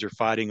the kids are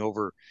fighting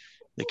over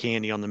the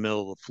candy on the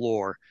middle of the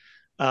floor.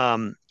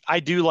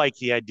 I do like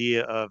the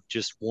idea of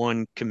just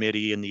one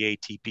committee in the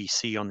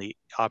ATPC on the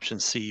option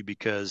C,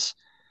 because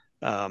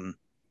the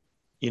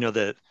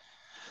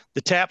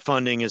TAP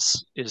funding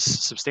is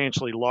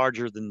substantially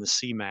larger than the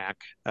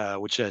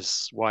CMAQ, which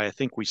is why I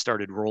think we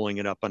started rolling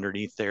it up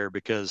underneath there,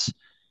 because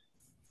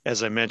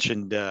as I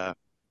mentioned, a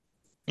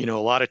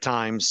lot of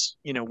times,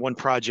 one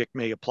project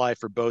may apply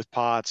for both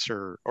pots,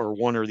 or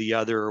one or the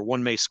other, or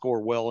one may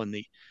score well in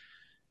the,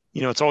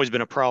 it's always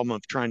been a problem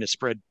of trying to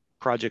spread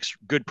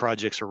good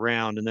projects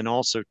around. And then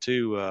also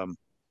too,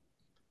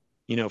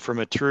 from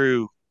a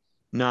true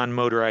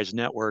non-motorized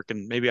network,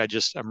 and maybe I'm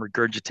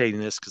regurgitating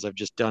this because I've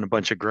just done a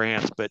bunch of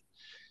grants, but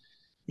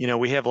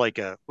we have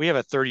a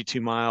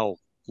 32-mile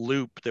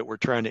loop that we're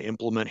trying to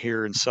implement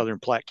here in Southern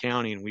Platte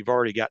County, and we've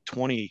already got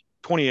 20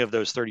 of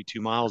those 32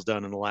 miles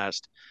done in the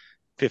last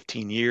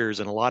 15 years,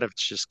 and a lot of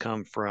it's just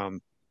come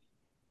from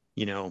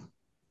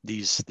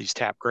these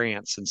TAP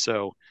grants. And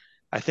so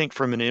I think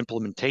from an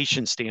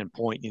implementation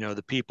standpoint,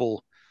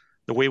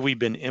 the way we've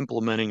been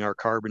implementing our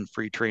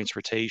carbon-free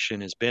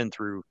transportation has been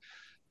through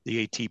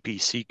the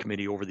ATPC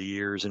committee over the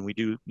years. And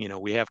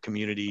we have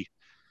community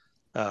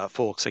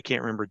folks. I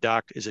can't remember,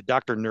 is it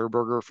Dr.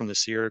 Nurberger from the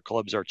Sierra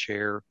Club's our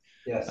chair?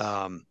 Yes.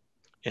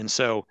 And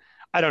so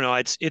I don't know,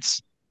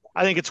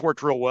 I think it's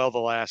worked real well the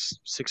last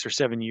 6 or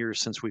 7 years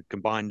since we've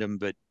combined them,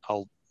 but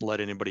I'll let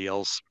anybody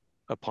else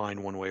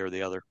opine one way or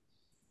the other.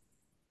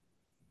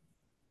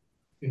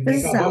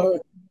 Oh,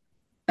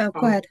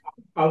 go ahead.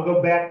 I'll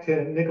go back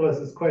to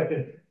Nicholas's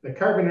question. The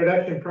carbon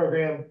reduction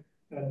program,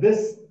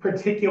 this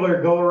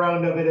particular go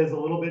around of it is a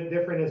little bit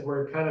different, as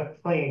we're kind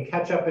of playing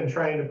catch up and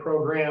trying to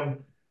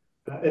program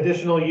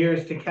additional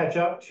years to catch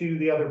up to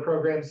the other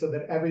programs so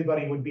that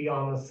everybody would be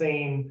on the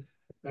same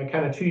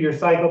kind of 2-year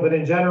cycle. But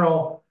in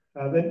general,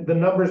 the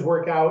numbers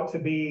work out to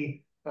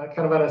be kind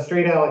of on a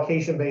straight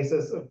allocation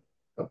basis of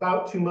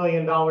about $2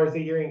 million a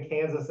year in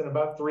Kansas and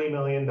about $3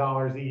 million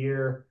a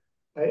year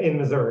in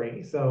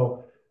Missouri.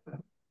 So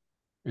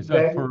is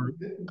that for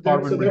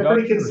carbon so they're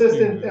pretty reduction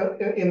consistent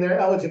in their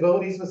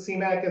eligibilities with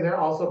CMAQ, and they're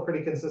also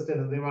pretty consistent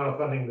in the amount of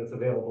funding that's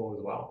available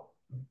as well.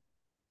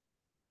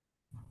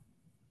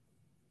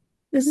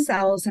 This is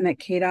Allison at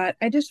KDOT.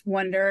 I just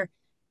wonder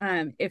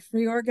if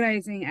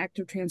reorganizing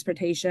active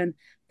transportation,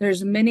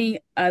 there's many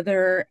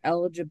other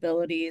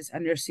eligibilities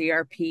under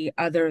CRP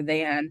other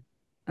than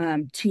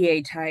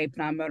TA type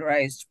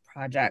non-motorized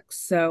projects.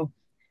 So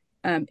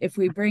if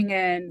we bring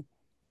in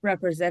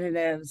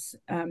representatives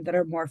that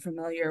are more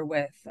familiar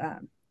with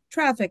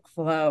traffic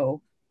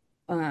flow,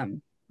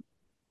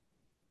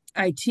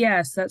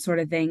 ITS, that sort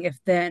of thing, if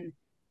then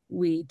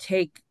we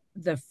take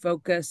the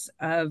focus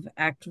of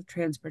active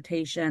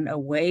transportation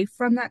away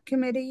from that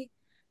committee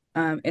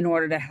in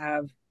order to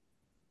have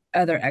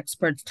other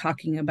experts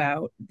talking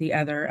about the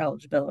other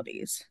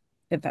eligibilities,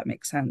 if that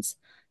makes sense,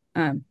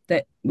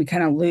 that we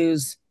kind of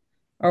lose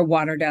or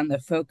water down the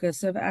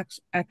focus of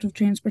active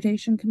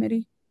transportation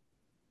committee.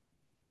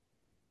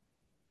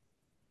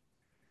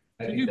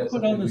 I Can think you that's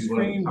put on something the we want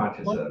to be screen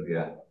conscious what- of,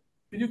 yeah.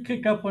 Can you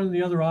kick up one of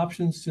the other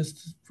options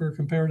just for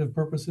comparative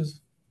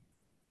purposes?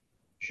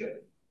 Sure.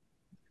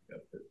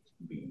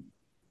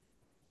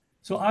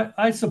 So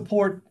I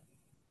support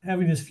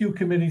having as few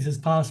committees as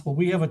possible.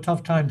 We have a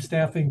tough time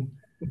staffing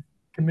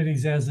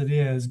committees as it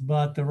is,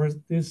 but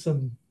there's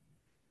some,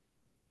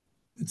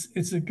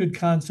 it's a good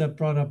concept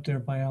brought up there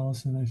by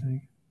Allison, I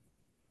think.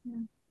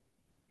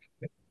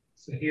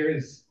 So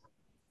here's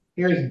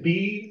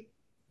B,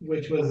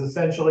 which was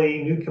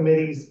essentially new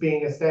committees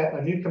being a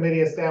new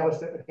committee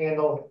established that would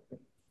handle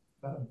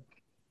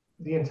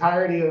the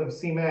entirety of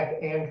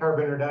CMAQ and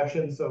carbon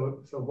reduction.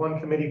 So one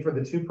committee for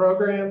the two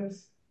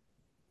programs.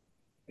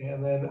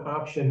 And then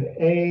option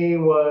A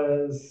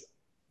was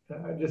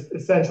just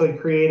essentially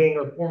creating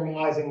or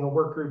formalizing the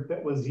work group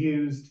that was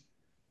used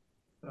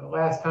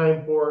last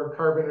time for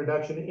carbon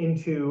reduction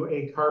into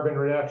a carbon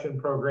reduction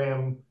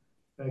program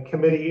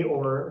committee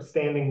or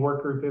standing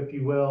work group, if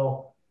you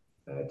will,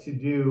 to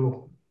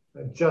do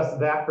just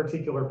that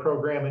particular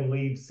program and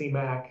leave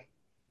CMAQ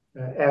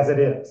as it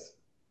is.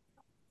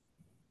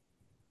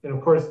 And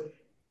of course,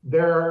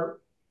 there are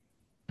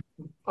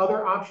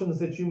other options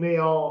that you may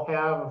all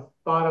have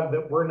thought of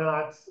that we're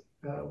not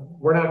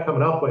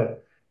coming up with.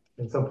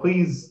 And so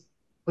please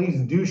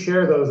do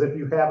share those if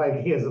you have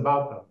ideas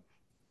about them.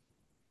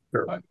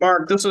 Sure.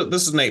 Mark, this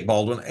is Nate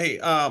Baldwin. Hey,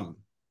 and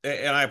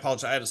I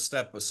apologize, I had to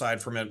step aside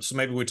for a minute, so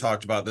maybe we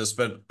talked about this,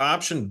 but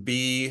option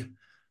B,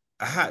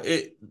 I'm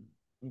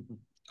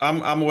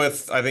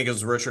with, I think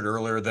as Richard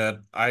earlier, that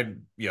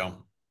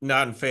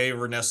not in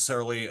favor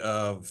necessarily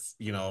of,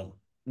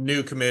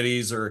 new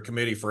committees or a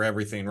committee for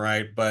everything,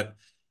 right? But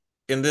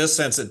in this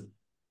sense,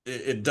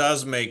 it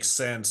does make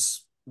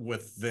sense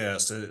with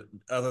this,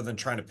 other than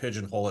trying to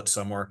pigeonhole it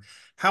somewhere.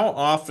 How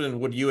often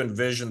would you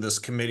envision this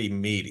committee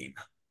meeting?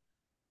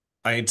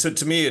 I mean,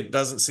 to me, it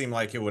doesn't seem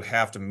like it would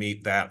have to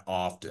meet that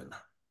often.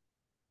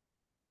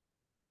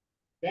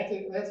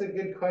 That's a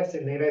good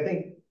question, Nate. I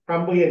think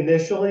probably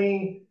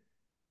initially,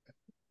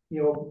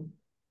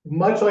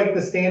 much like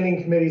the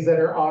standing committees that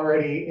are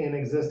already in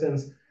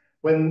existence,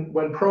 when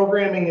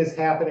programming is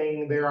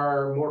happening, there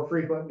are more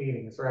frequent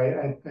meetings,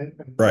 right?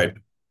 Right.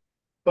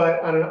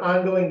 But on an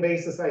ongoing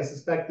basis, I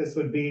suspect this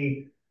would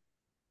be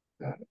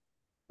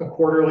a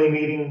quarterly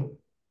meeting,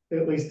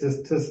 at least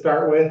to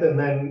start with, and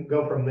then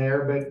go from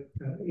there. But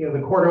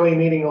the quarterly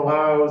meeting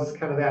allows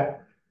kind of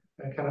that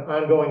kind of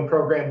ongoing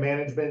program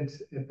management.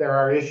 If there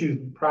are issues,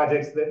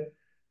 projects that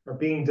are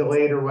being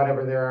delayed or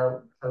whatever,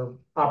 there are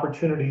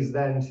opportunities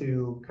then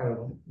to kind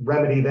of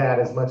remedy that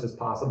as much as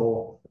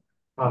possible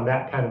on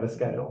that kind of a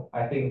schedule.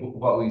 I think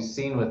what we've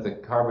seen with the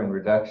carbon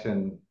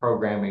reduction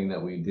programming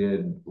that we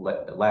did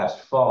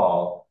last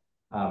fall,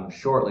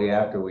 shortly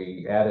after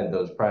we added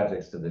those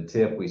projects to the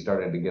tip, we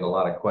started to get a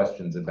lot of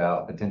questions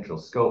about potential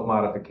scope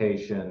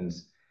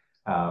modifications.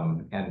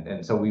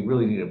 And so we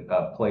really need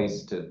a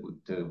place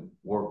to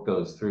work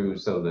those through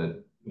so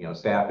that,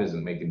 staff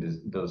isn't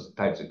making those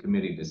types of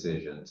committee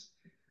decisions.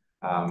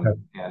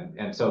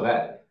 And so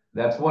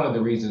that's one of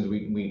the reasons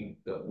we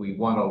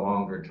want a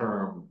longer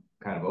term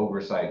kind of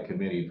oversight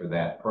committee for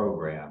that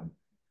program.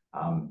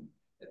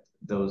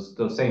 Those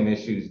same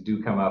issues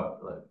do come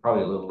up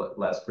probably a little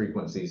less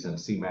frequency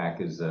since CMAQ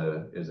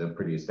is a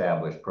pretty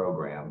established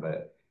program,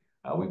 but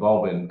we've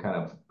all been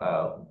kind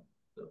of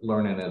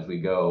learning as we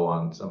go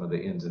on some of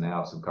the ins and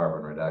outs of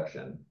carbon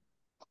reduction.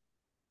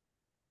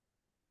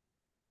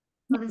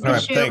 Well, this All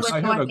right, issue thanks.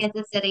 with North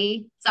Kansas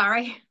City,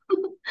 sorry.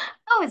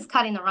 Oh, it's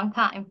cutting the wrong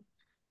time.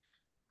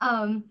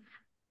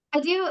 I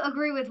do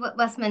agree with what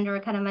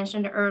Westminder kind of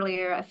mentioned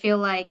earlier. I feel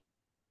like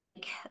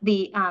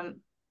the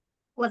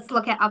let's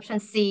look at option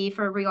C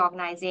for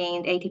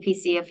reorganizing the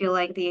ATPC. I feel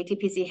like the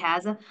ATPC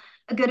has a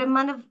good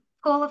amount of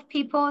pool of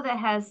people that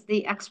has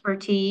the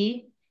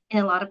expertise in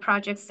a lot of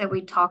projects that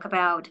we talk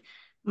about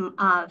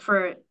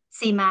for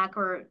CMAQ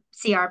or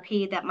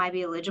CRP that might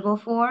be eligible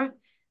for.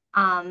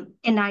 And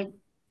I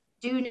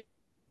do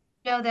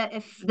know that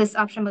if this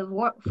option moves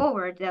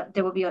forward, that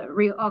there will be a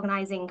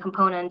reorganizing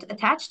component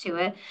attached to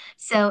it.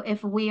 So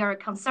if we are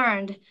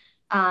concerned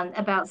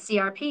about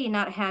CRP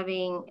not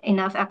having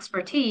enough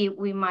expertise,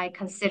 we might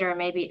consider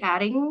maybe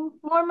adding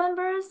more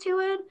members to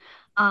it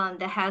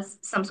that has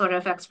some sort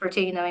of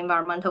expertise in the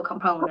environmental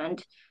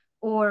component.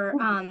 Or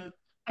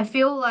I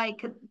feel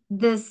like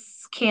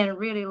this can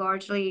really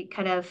largely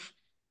kind of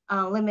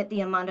limit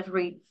the amount of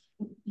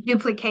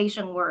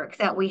duplication work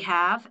that we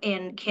have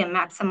and can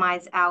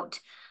maximize out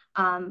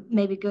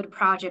maybe good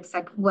projects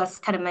like Wes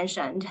kind of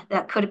mentioned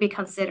that could be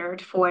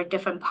considered for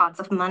different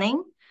pots of money.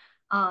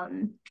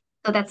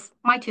 So that's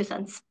my 2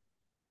 cents.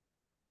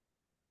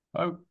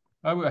 I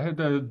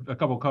had a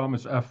couple of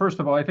comments. First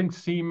of all, I think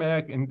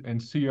CMAQ and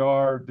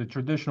CR, the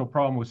traditional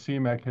problem with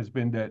CMAQ has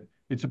been that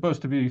it's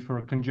supposed to be for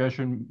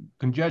congestion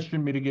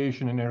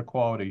mitigation and air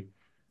quality.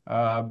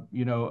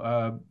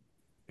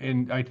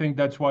 And I think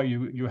that's why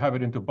you have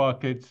it into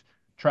buckets: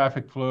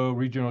 traffic flow,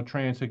 regional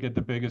transit get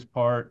the biggest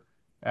part,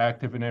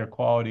 active and air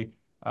quality.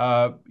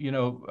 You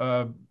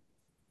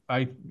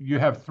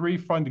have 3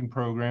 funding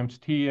programs: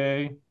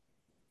 TA,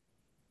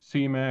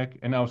 CMAQ,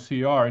 and now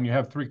CR, and you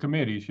have 3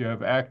 committees. You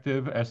have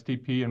active,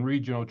 STP, and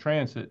regional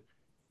transit.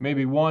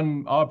 Maybe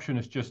one option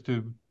is just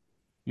to,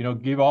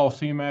 give all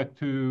CMAQ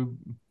to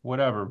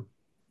whatever,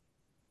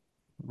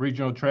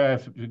 regional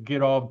traffic,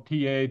 get all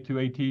TA to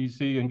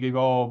ATC, and give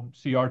all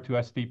CR to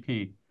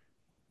STP.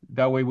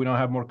 That way we don't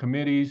have more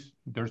committees.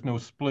 There's no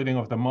splitting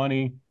of the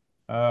money.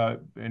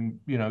 And,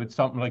 it's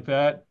something like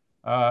that.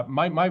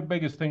 My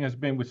biggest thing has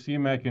been with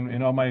CMAQ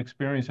in all my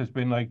experience has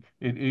been like,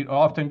 it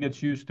often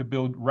gets used to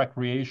build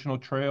recreational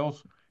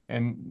trails,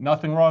 and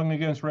nothing wrong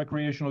against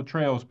recreational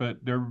trails, but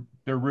they're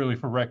really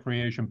for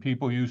recreation.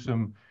 People use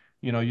them,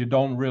 you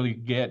don't really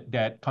get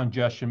that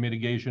congestion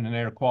mitigation and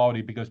air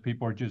quality because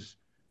people are just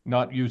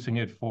not using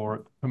it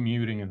for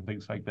commuting and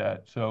things like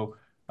that. So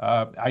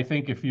I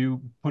think if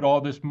you put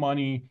all this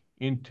money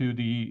into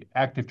the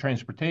active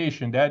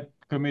transportation, that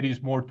committee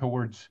is more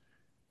towards,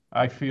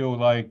 I feel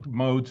like,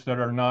 modes that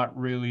are not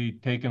really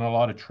taking a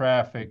lot of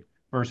traffic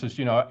versus,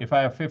 if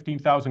I have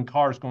 15,000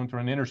 cars going through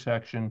an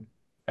intersection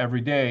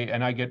every day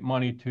and I get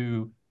money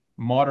to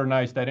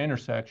modernize that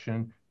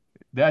intersection,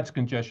 that's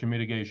congestion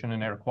mitigation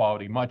and air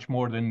quality, much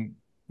more than,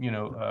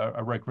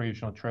 a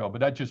recreational trail. But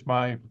that's just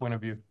my point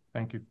of view.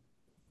 Thank you.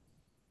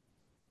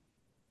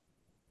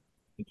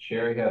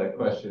 Sherry had a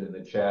question in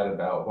the chat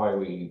about why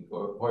we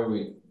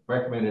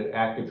recommended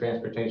active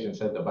transportation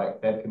instead of the bike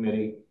ped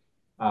committee.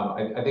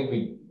 I think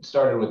we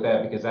started with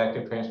that because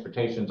active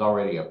transportation is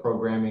already a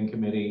programming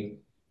committee.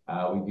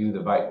 We view the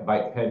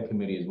bike ped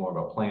committee as more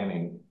of a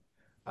planning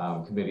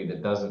committee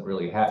that doesn't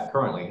really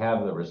currently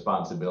have the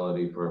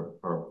responsibility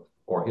for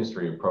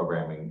history of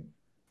programming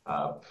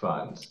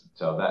funds.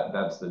 So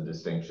that's the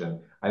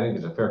distinction. I think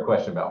there's a fair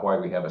question about why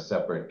we have a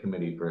separate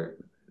committee for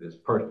this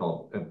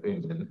personal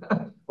opinion,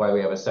 why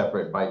we have a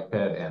separate bike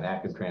ped and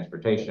active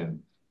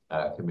transportation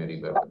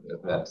committee, but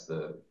that's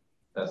the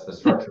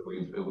structure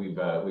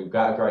we've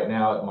got right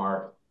now at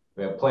MARC.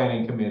 We have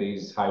planning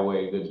committees,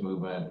 highway, goods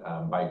movement,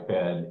 bike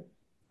ped,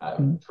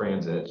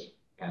 transit,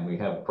 and we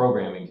have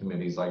programming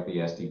committees like the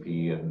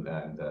STP and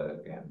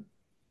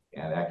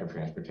active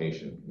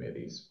transportation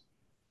committees.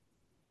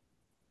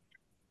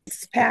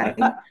 It's Patty.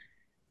 Go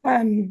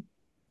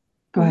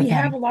ahead, we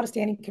have Patty. a lot of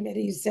standing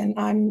committees, and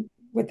I'm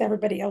with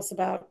everybody else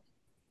about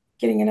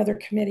getting another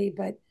committee.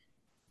 But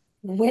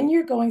when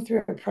you're going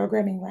through a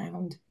programming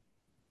round,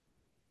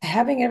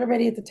 having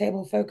everybody at the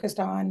table focused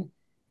on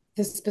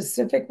the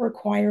specific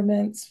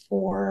requirements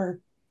for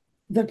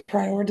the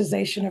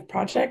prioritization of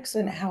projects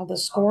and how the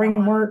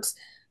scoring works,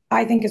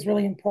 I think is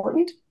really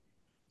important.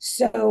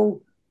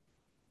 So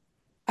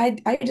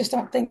I just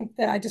don't think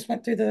that I just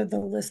went through the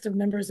list of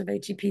members of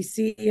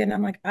HEPC, and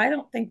I'm like, I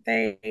don't think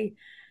the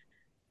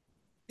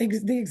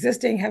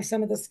existing have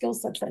some of the skill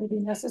sets that would be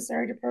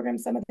necessary to program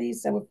some of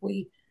these. So if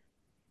we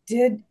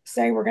did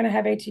say we're going to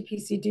have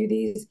HEPC do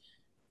these,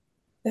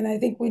 then I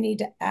think we need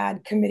to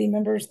add committee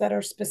members that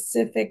are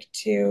specific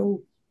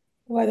to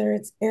whether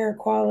it's air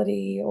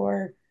quality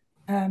or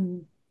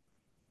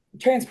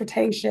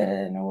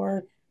transportation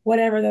or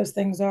whatever those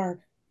things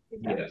are.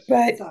 Yes.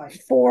 But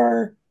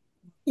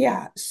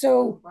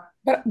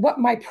but what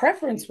my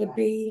preference would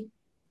be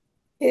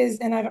is,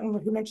 and I don't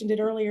remember who mentioned it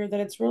earlier, that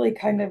it's really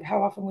kind of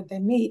how often would they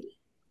meet.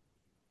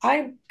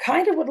 I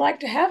kind of would like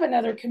to have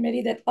another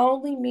committee that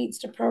only meets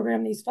to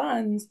program these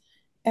funds.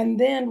 And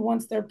then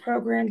once they're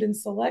programmed and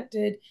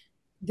selected,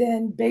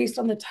 then based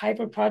on the type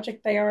of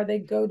project they are, they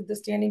go to the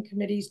standing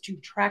committees to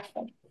track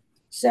them.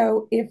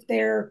 So if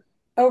they're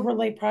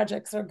overlay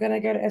projects, are going to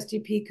go to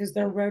STP because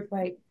they're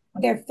roadway.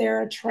 If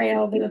they're a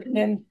trail,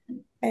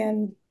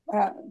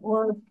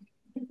 or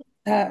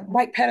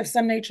bike ped of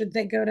some nature,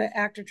 they go to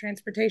active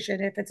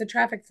transportation. If it's a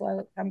traffic flow,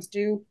 it comes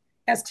to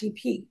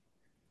STP.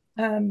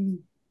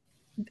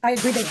 I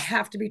agree they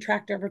have to be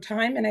tracked over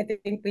time, and I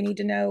think we need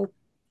to know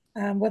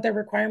what their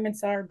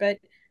requirements are. But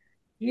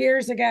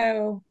years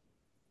ago,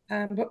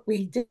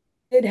 we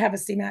did have a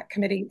CMAQ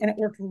committee, and it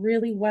worked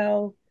really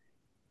well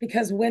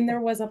because when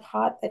there was a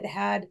pot that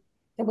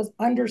was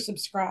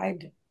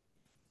undersubscribed,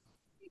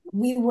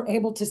 we were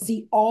able to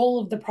see all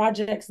of the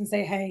projects and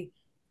say, hey,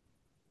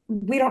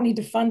 we don't need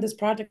to fund this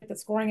project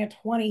that's scoring a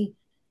 20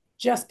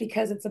 just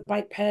because it's a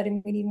bike ped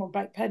and we need more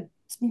bike ped.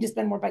 We need to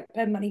spend more bike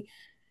ped money.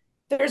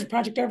 There's a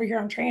project over here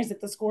on transit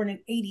that's scoring an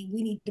 80.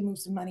 We need to move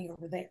some money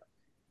over there.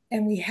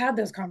 And we had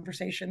those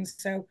conversations.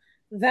 So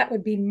that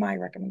would be my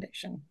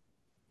recommendation.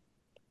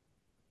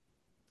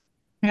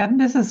 Yeah,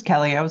 this is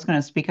Kelly. I was going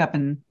to speak up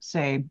and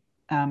say,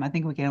 I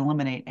think we can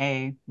eliminate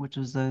A, which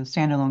is the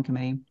standalone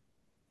committee,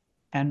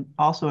 and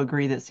also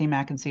agree that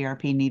CMAQ and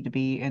CRP need to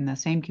be in the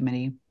same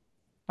committee.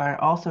 But I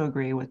also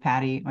agree with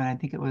Patty, and I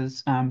think it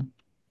was,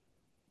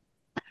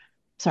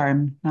 sorry,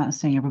 I'm not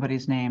saying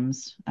everybody's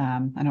names. I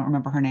don't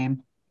remember her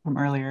name from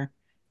earlier,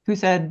 who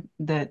said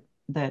that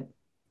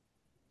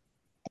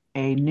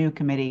a new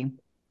committee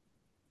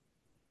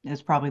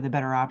is probably the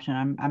better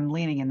option. I'm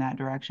leaning in that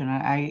direction.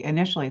 I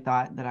initially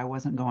thought that I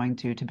wasn't going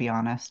to be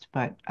honest,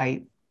 but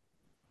I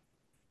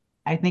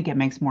think it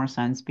makes more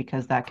sense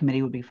because that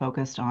committee would be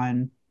focused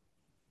on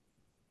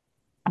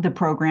the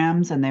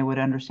programs, and they would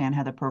understand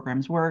how the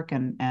programs work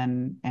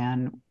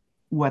and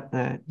what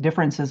the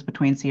differences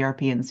between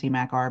CRP and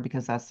CMAQ are,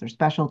 because that's their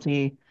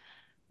specialty,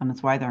 and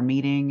that's why they're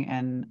meeting.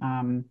 And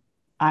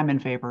I'm in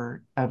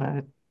favor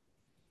of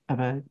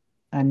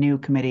a new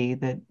committee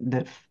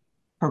that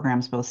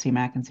programs both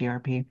CMAQ and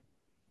CRP.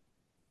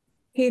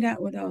 KDOT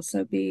would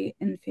also be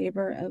in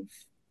favor of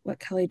what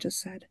Kelly just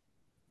said.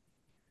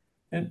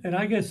 And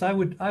I guess I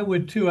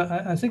would too.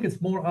 I think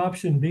it's more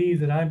option B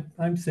that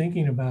I'm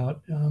thinking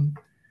about.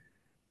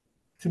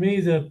 To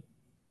me, the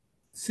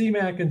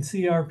CMAQ and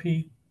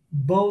CRP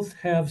both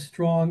have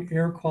strong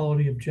air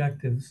quality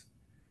objectives.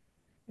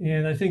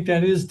 And I think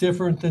that is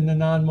different than the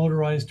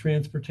non-motorized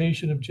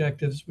transportation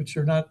objectives, which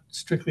are not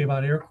strictly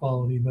about air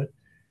quality, but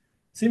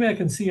CMAQ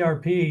and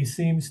CRP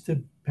seems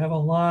to have a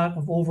lot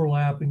of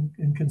overlap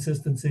and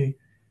consistency.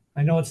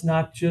 I know it's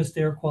not just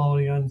air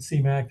quality on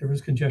CMAQ, there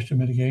is congestion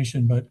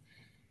mitigation, but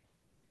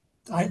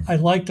I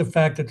like the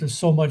fact that there's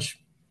so much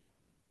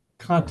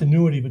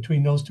continuity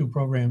between those two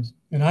programs.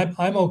 And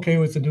I'm okay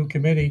with the new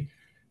committee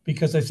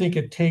because I think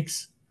it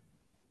takes,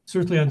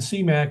 certainly on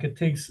CMAQ, it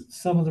takes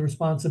some of the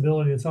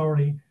responsibility that's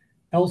already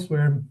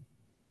elsewhere and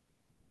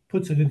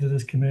puts it into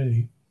this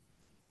committee.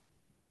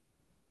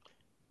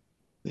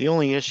 The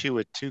only issue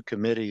with two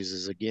committees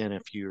is, again,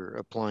 if you're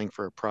applying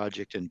for a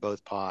project in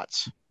both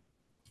pots,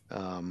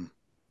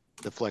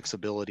 the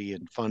flexibility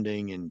and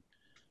funding, and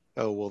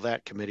oh, well,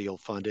 that committee will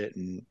fund it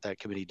and that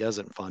committee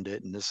doesn't fund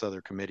it and this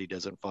other committee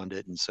doesn't fund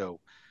it. And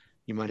so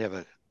you might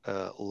have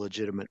a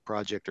legitimate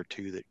project or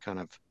two that kind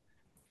of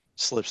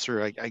slips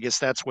through. I guess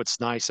that's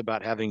what's nice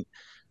about having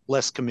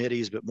less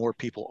committees but more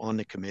people on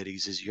the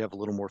committees, is you have a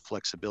little more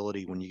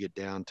flexibility when you get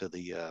down to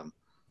the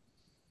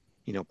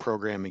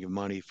programming of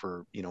money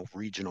for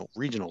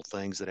regional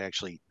things that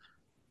actually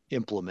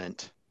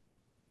implement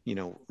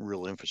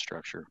real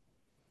infrastructure.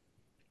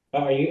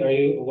 Are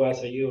you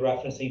Wes? Are you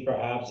referencing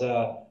perhaps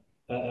a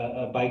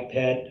bike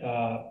ped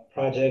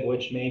project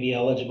which may be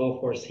eligible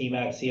for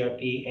CMAQ,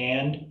 CRP,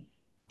 and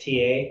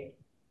TA?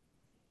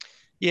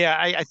 Yeah,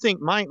 I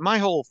think my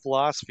whole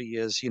philosophy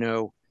is,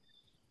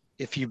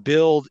 if you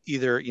build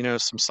either,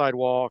 some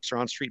sidewalks or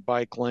on-street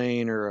bike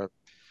lane, or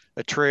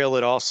a trail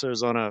that also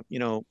is on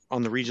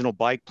on the regional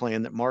bike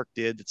plan that Mark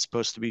did, that's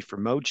supposed to be for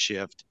mode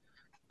shift,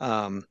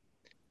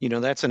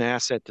 that's an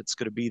asset that's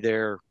going to be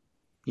there,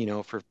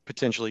 for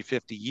potentially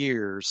 50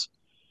 years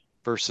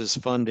versus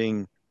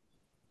funding,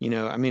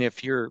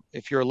 if you're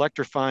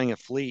electrifying a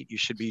fleet, you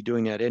should be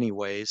doing that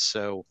anyways.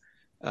 So,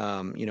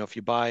 if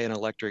you buy an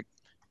electric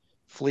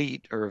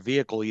fleet or a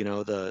vehicle,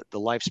 the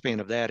lifespan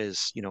of that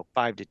is,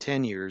 5 to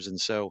 10 years. And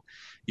so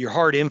your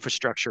hard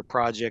infrastructure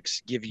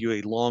projects give you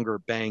a longer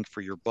bang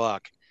for your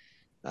buck.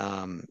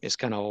 It's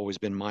kind of always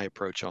been my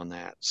approach on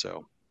that.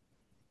 So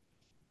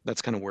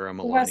that's kind of where I'm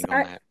aligning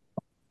on that.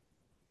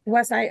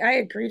 Wes, I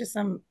agree to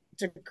some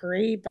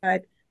degree,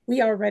 but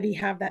we already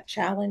have that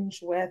challenge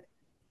with,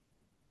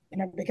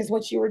 because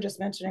what you were just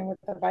mentioning with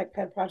the bike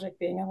ped project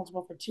being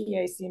eligible for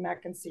TA,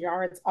 CMAQ, and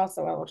CR, it's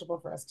also eligible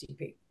for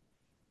STP.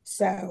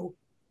 So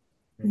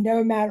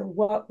no matter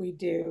what we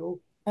do,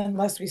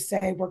 unless we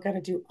say we're going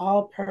to do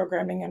all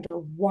programming under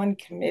one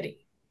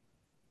committee,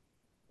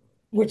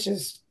 which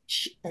is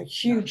a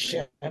huge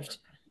shift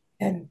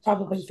and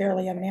probably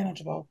fairly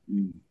unmanageable,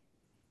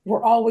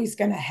 we're always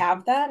going to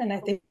have that. And I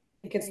think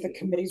it's the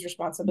committee's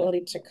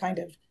responsibility to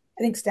I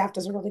think staff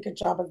does a really good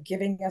job of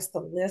giving us the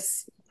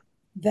lists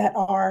that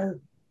are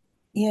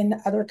in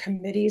other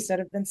committees that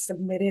have been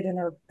submitted and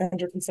are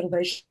under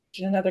consideration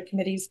in other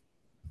committees.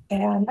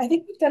 And I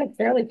think we've done a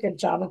fairly good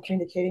job of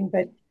communicating,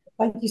 but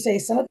like you say,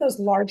 some of those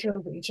larger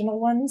regional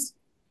ones,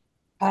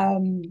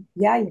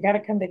 yeah, you got to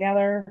come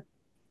together.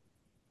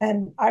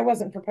 And I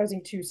wasn't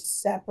proposing two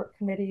separate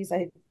committees.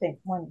 I think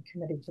one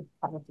committee could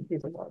probably do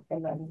the work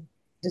and then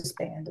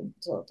disband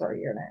until for a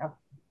year and a half.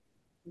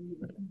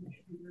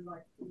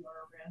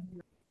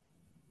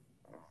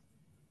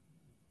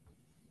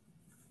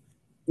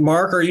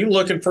 Mark, are you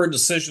looking for a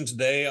decision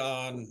today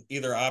on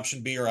either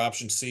option B or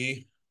option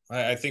C?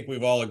 I think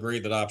we've all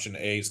agreed that option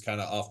A is kind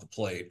of off the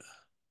plate.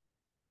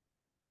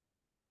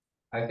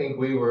 I think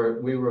we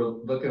were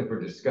looking for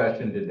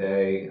discussion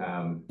today.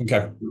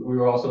 Okay. We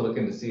were also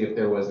looking to see if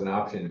there was an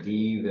option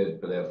D that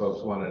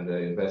folks wanted to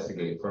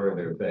investigate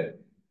further. But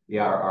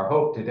yeah, our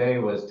hope today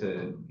was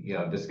to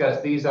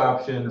discuss these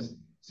options,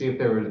 see if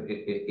there was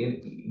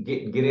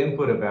get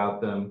input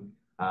about them.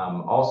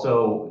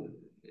 Also,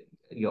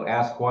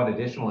 ask what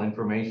additional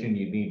information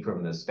you need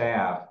from the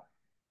staff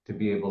to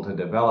be able to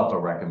develop a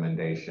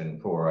recommendation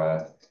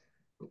for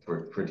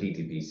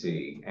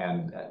TTPC.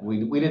 And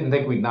we didn't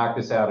think we'd knock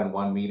this out in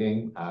one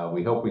meeting.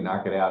 We hope we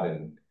knock it out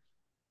in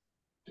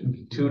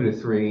 2 to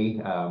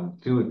 3.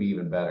 2 would be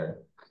even better.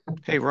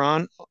 Hey,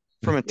 Ron,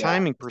 from a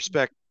timing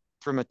perspective,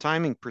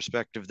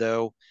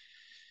 though,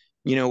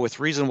 with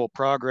reasonable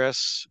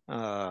progress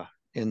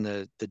in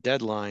the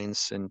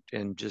deadlines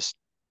and just,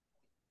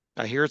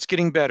 I hear it's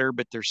getting better,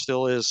 but there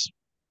still is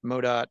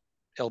MoDOT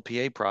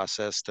LPA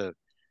process to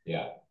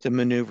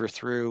maneuver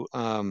through.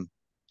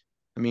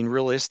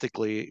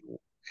 Realistically,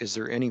 is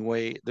there any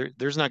way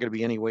there's not going to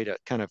be any way to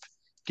kind of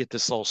get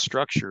this all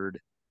structured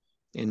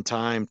in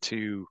time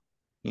to,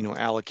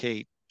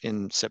 allocate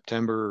in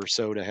September or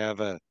so to have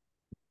a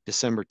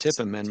December tip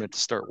amendment to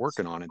start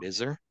working on it, is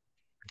there?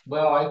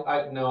 Well,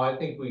 no, I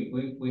think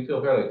we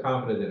feel fairly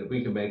confident that if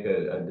we can make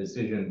a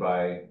decision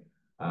by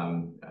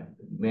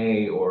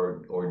May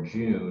or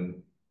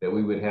June, that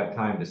we would have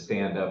time to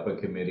stand up a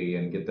committee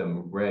and get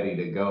them ready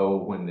to go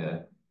when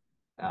the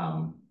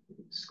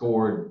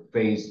scored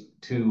phase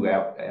 2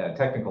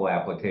 technical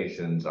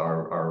applications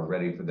are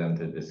ready for them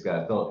to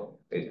discuss.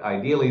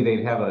 Ideally,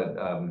 they'd have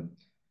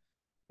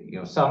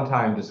some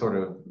time to sort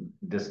of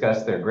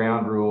discuss their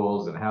ground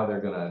rules and how they're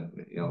going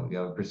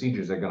to,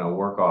 procedures they're going to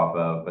work off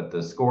of. But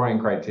the scoring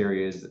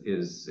criteria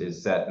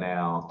is set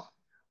now.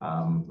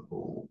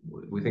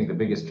 We think the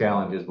biggest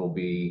challenges will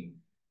be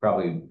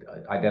probably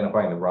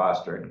identifying the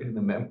roster and getting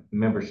the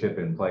membership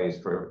in place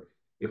for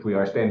if we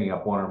are standing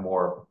up one or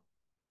more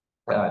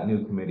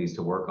new committees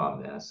to work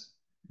on this.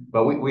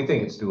 But we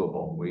think it's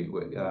doable.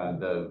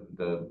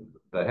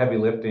 The heavy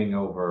lifting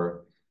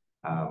over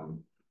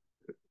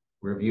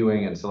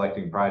reviewing and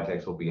selecting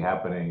projects will be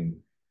happening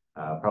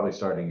probably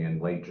starting in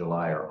late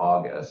July or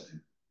August.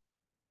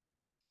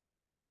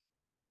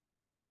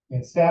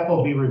 And staff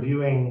will be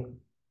reviewing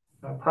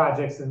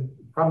projects and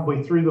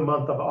probably through the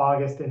month of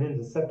August and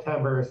into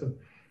September. So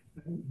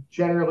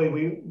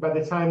generally, by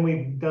the time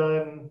we've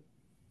done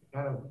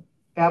kind of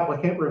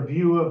applicant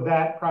review of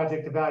that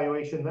project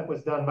evaluation that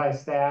was done by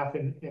staff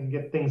and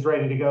get things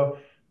ready to go,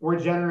 we're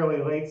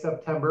generally late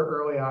September,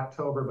 early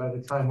October by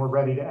the time we're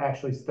ready to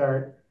actually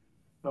start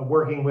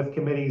working with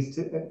committees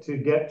to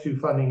get to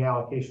funding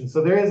allocation.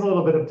 So there is a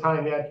little bit of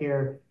time yet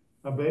here,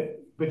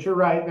 but you're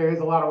right, there is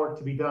a lot of work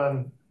to be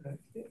done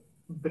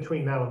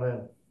between now and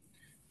then.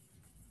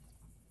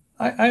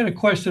 I had a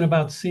question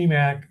about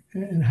CMAQ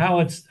and how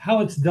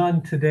it's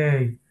done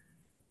today.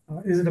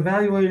 Is it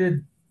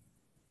evaluated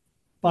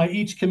by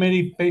each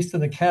committee based on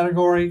the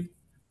category?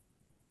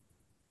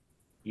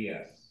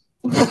 Yes.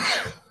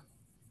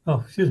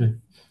 Oh, excuse me.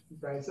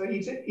 Right. So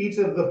each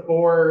of the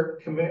 4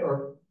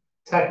 or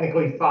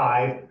technically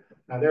 5.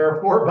 There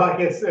are 4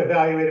 buckets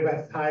evaluated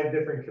by 5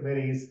 different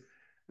committees.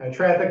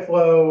 Traffic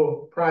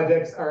flow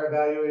projects are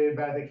evaluated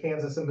by the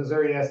Kansas and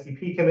Missouri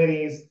STP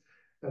committees.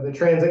 The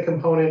transit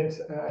component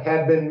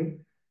had been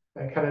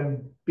kind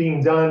of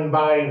being done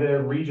by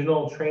the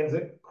Regional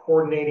Transit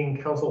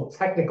Coordinating Council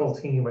technical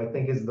team, I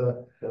think is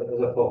the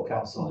full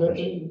council.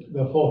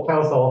 The full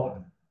council.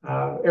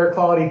 Air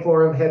Quality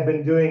Forum had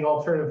been doing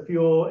alternative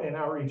fuel and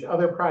outreach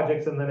other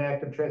projects, and then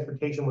Active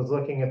Transportation was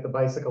looking at the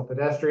bicycle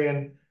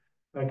pedestrian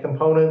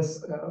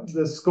components.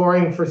 The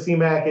scoring for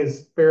CMAQ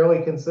is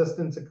fairly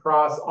consistent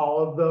across all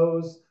of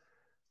those.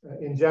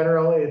 In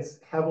general, it's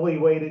heavily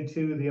weighted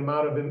to the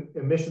amount of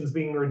emissions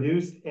being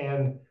reduced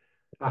and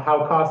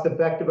how cost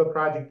effective a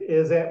project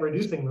is at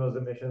reducing those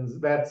emissions.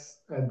 That's,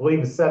 I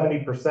believe,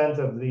 70%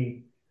 of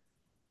the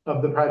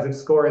project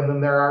score. And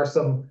then there are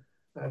some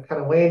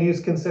kind of land use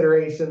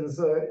considerations,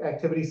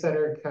 activity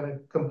center kind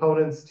of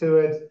components to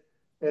it,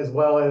 as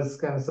well as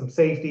kind of some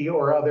safety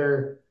or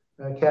other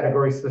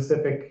category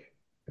specific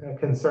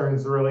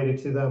concerns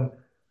related to them,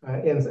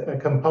 and a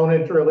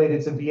component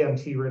related to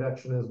VMT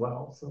reduction as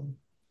well. So.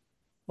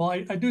 Well,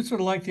 I do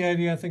sort of like the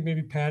idea. I think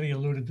maybe Patty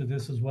alluded to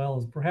this as well,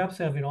 is perhaps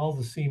having all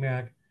the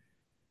CMAQ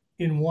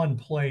in one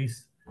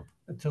place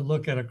to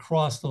look at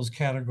across those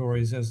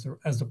categories as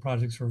the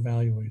projects are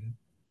evaluated.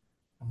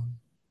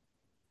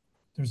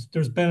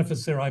 There's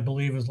benefits there, I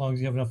believe, as long as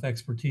you have enough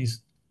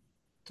expertise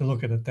to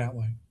look at it that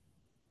way.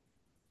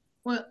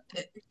 Well,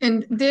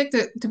 and Dick,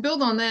 to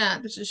build on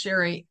that, this is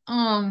Sherry.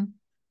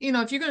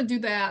 If you're going to do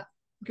that,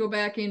 go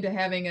back into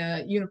having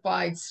a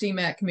unified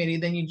CMAQ committee,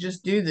 then you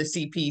just do the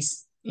CP,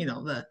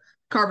 the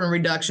carbon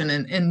reduction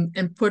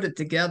and put it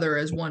together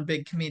as one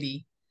big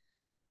committee.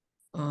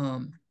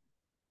 Like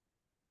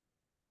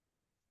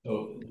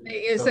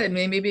I said,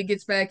 maybe it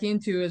gets back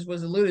into, as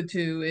was alluded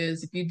to,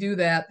 is if you do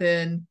that,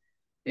 then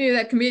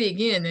that committee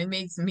again, it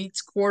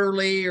meets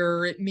quarterly,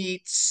 or it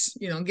meets,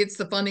 gets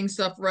the funding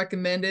stuff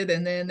recommended,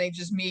 and then they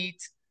just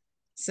meet,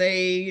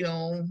 say,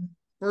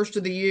 first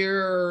of the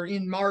year or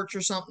in March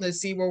or something to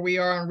see where we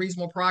are on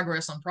reasonable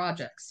progress on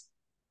projects.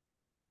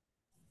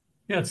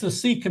 Yeah, it's a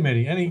C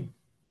committee. Any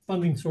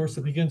funding source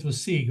that begins with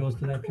C goes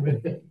to that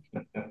committee.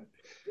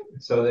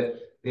 So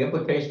the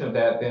implication of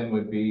that then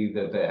would be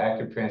that the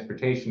Active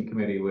Transportation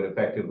Committee would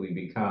effectively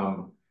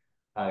become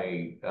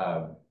a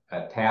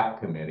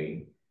TAP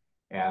committee,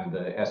 and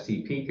the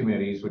STP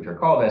committees, which are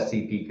called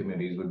STP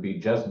committees, would be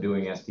just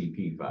doing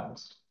STP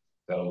funds.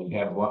 So we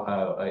have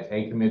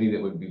a committee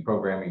that would be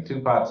programming 2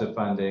 pots of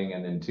funding,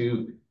 and then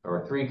 2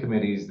 or 3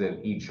 committees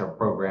that each are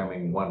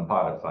programming 1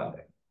 pot of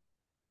funding.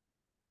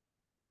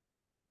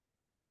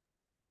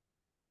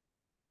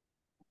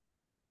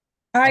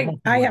 I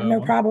have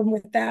no problem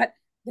with that.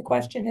 The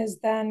question is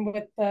then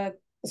with the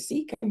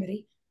C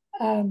committee,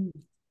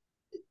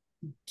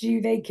 do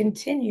they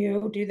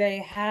continue? Do they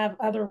have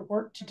other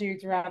work to do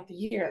throughout the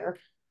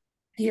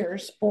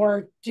years,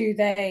 or do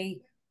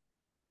they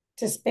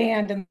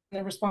disband and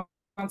the responsibility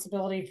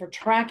responsibility for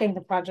tracking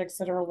the projects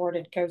that are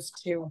awarded goes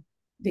to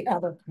the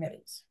other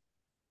committees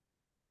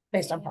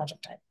based on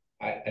project type?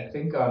 I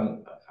think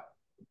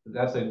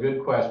that's a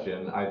good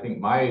question. I think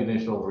my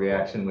initial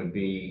reaction would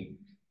be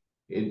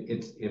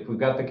it's if we've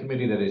got the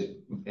committee that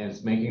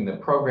is making the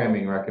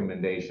programming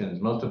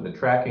recommendations, most of the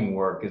tracking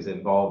work is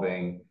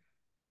involving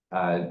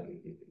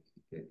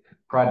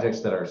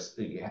projects that are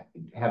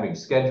having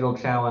schedule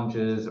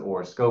challenges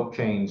or scope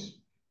change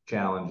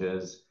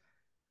challenges.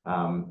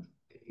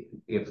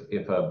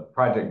 If a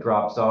project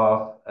drops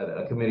off,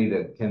 a committee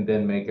that can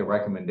then make a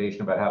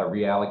recommendation about how to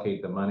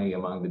reallocate the money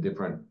among the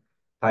different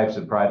types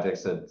of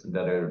projects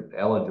that are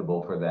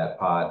eligible for that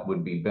pot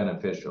would be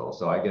beneficial.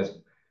 So I guess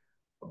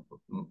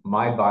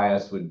my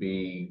bias would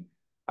be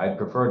I'd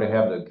prefer to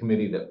have the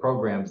committee that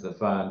programs the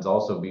funds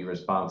also be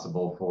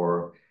responsible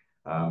for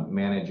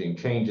managing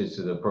changes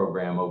to the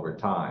program over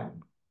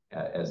time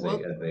as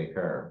they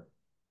occur.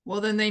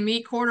 Well, then they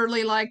meet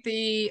quarterly like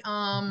the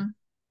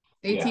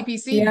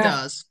ATPC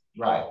does.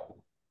 Right.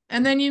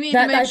 And then you need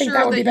to make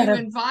sure that you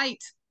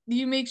invite,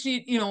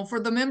 for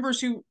the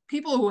members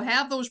people who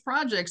have those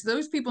projects,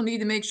 those people need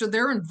to make sure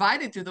they're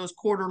invited to those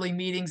quarterly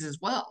meetings as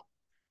well.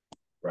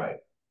 Right.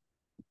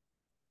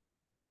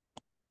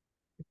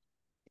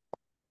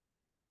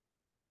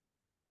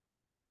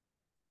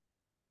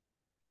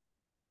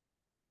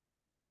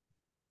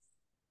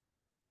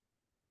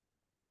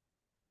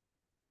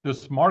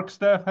 Does Mark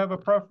staff have a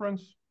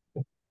preference?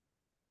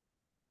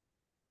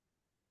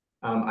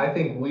 I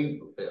think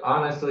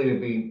honestly,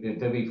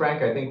 to be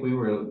frank, I think we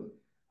were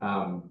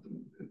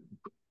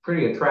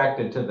pretty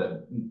attracted to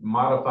the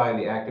modify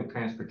the active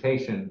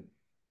transportation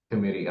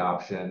committee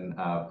option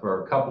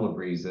for a couple of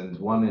reasons.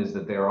 One is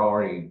that they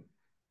already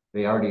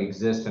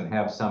exist and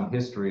have some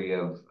history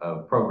of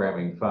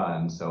programming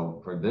funds.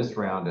 So for this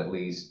round, at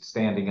least,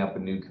 standing up a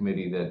new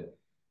committee that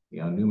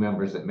new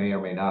members that may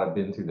or may not have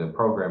been through the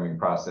programming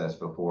process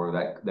before,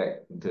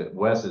 that to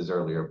Wes's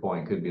earlier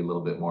point, could be a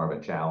little bit more of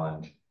a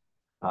challenge.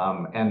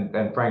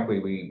 And frankly,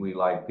 we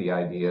like the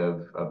idea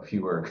of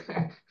fewer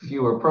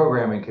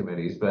programming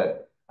committees,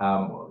 but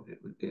no,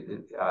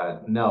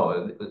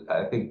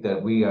 I think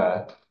that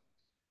we're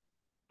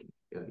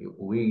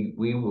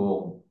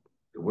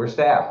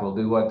staff. We'll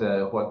do what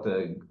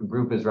the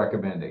group is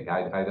recommending.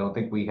 I don't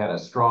think we had a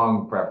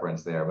strong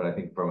preference there, but I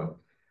think from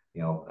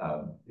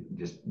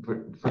just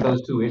for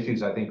those two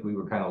issues, I think we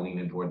were kind of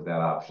leaning towards that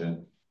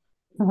option.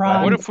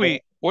 Ron,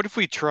 What if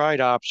we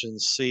tried option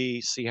C,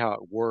 see how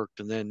it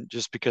worked, and then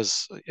just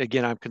because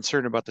again I'm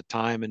concerned about the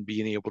time and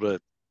being able to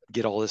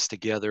get all this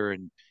together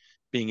and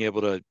being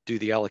able to do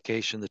the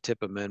allocation, the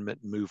tip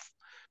amendment, and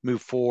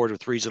move forward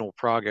with reasonable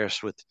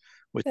progress with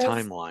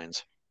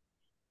timelines.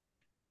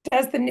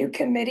 Does the new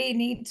committee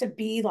need to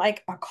be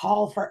like a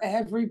call for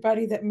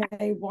everybody that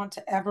may want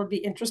to ever be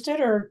interested,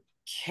 or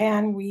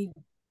can we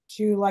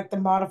do like the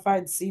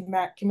modified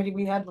CMAQ committee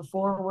we had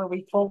before where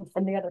we pulled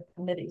from the other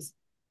committees?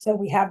 So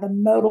we have the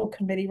modal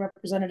committee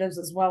representatives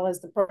as well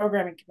as the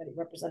programming committee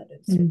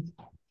representatives.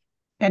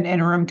 An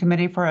interim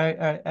committee for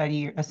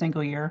a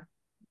single year.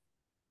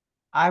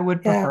 I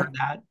would prefer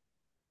that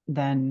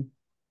than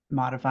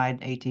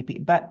modified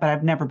ATP, but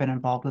I've never been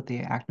involved with the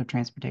active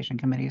transportation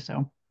committee,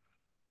 so.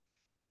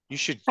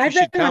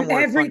 I've been on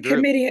every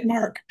committee at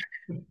Mark.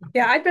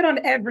 Yeah, I've been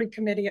on every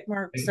committee at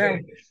Mark, so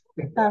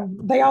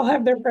they all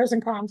have their pros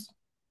and cons.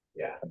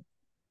 Yeah.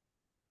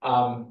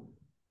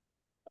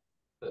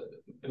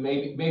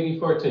 Maybe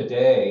for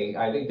today,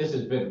 I think this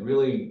has been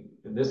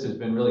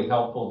really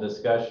helpful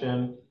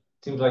discussion.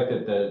 It seems like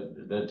that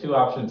the two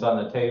options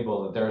on the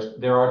table,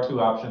 there are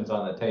two options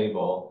on the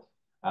table.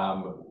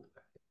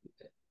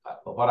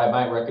 What I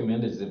might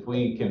recommend is if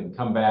we can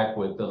come back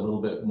with a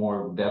little bit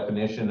more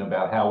definition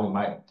about how we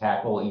might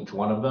tackle each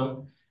one of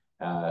them.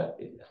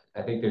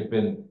 I think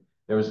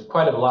there was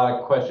quite a lot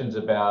of questions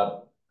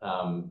about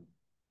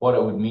what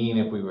it would mean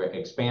if we were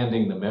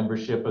expanding the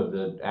membership of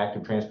the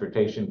Active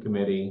Transportation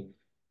Committee.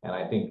 And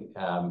I think,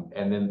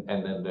 and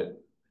then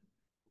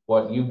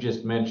what you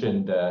just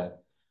mentioned, I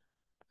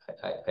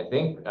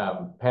think,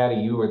 Patty,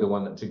 you were the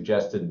one that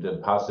suggested the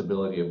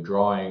possibility of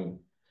drawing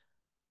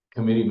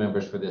committee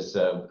members for this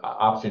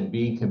option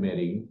B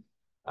committee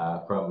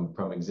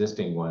from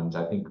existing ones.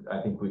 I think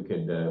we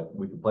could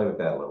play with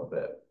that a little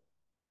bit.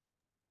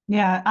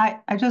 Yeah,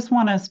 I just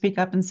want to speak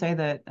up and say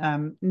that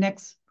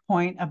Nick's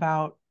point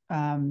about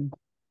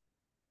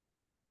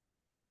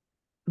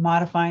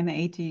modifying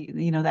the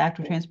the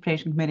Active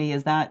Transportation Committee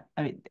is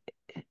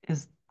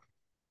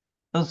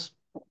those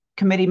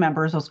committee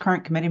members, those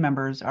current committee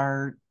members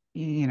are,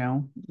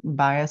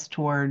 biased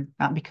toward,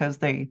 not because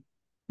they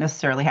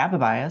necessarily have a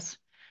bias.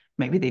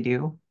 Maybe they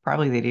do,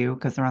 probably they do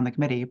because they're on the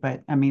committee,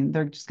 but I mean,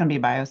 they're just going to be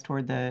biased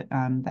toward the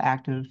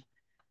active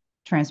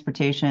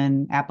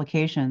transportation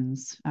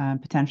applications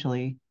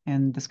potentially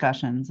in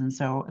discussions. And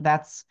so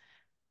that's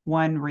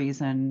one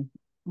reason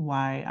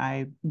why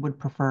I would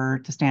prefer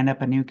to stand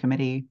up a new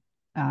committee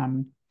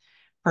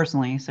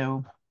personally.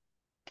 So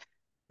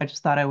I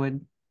just thought I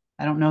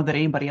don't know that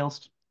anybody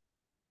else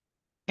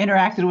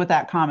interacted with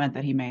that comment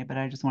that he made, but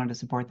I just wanted to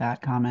support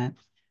that comment.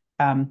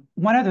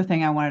 One other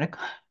thing I wanted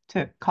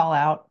to call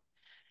out,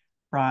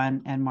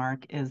 Ron and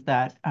Mark, is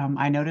that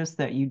I noticed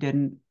that you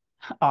didn't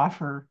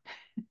offer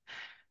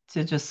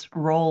to just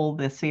roll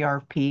the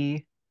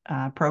CRP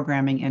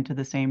programming into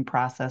the same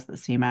process that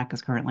CMAQ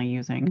is currently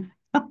using.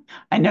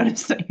 I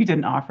noticed that you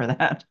didn't offer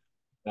that.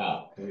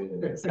 No.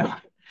 So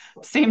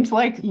seems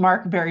like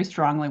Mark very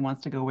strongly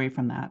wants to go away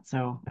from that.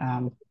 So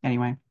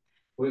anyway.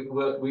 We've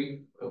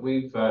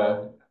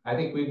I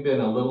think we've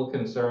been a little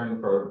concerned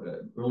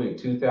for really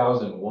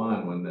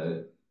 2001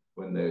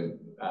 when the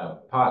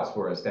POTS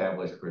were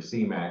established for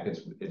CMAQ.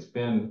 It's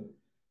been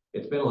a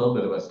little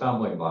bit of a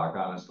stumbling block,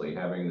 honestly,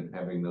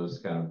 having those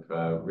kind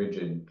of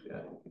rigid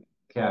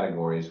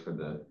categories for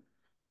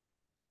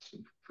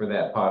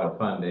that pot of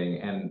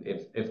funding. And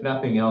if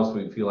nothing else,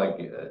 we feel like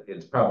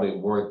it's probably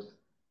worth,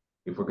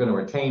 if we're going to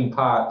retain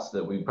POTS,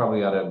 that we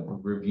probably ought to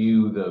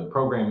review the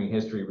programming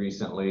history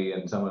recently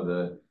and some of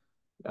the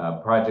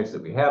projects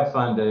that we have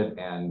funded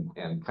and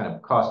kind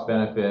of cost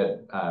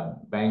benefit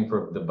bang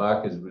for the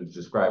buck, as was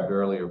described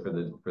earlier, for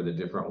the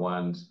different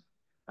ones.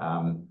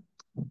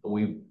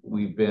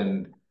 We've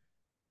been,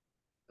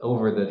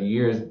 over the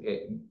years,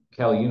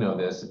 Kelly, you know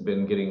this,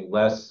 been getting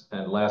less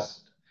and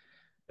less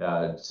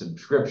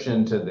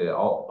subscription to the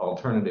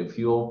alternative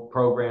fuel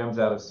programs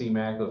out of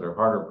CMAQ. Those are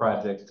harder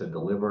projects to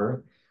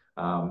deliver.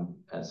 And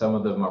some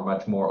of them are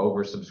much more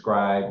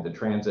oversubscribed. The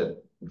transit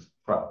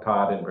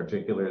pod in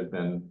particular has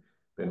been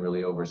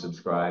really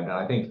oversubscribed. And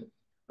I think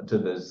to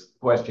this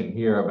question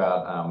here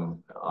about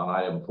on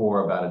item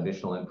 4 about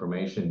additional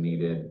information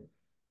needed,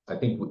 I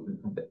think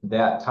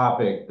that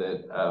topic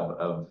that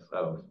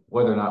of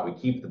whether or not we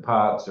keep the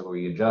POTS or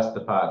we adjust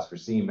the POTS for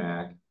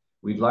CMAQ,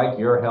 we'd like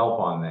your help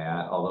on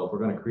that. Although if we're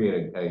going to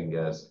create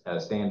a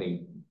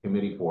standing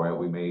committee for it,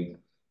 we may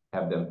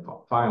have them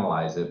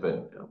finalize it,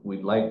 but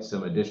we'd like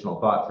some additional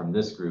thought from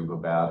this group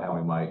about how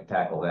we might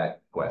tackle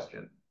that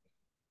question.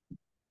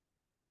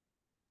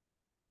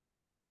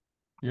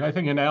 Yeah, I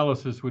think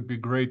analysis would be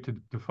great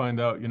to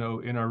find out, in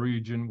our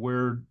region,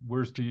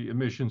 where's the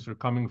emissions are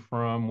coming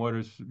from, what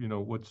is,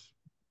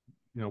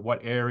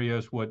 what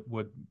areas, what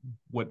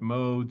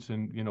modes,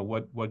 and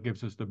what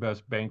gives us the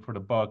best bang for the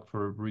buck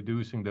for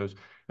reducing those.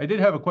 I did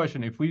have a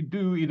question. If we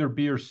do either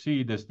B or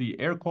C, does the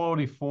Air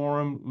Quality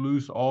Forum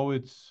lose all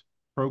its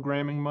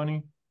programming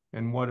money?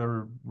 And what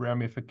are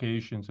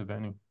ramifications, if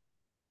any?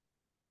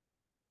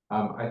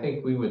 I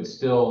think we would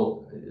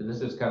still, this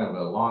is kind of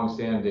a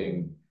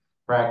long-standing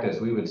practice,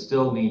 we would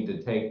still need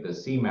to take the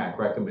CMAQ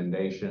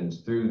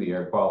recommendations through the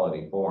Air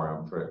Quality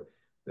Forum. For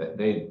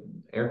that,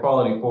 Air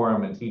Quality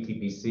Forum and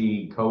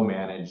TTPC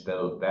co-manage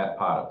that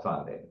pot of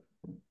funding.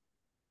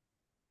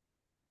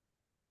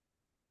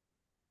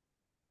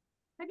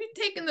 Have you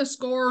taken the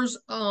scores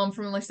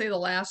from, let's say, the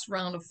last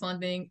round of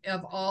funding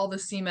of all the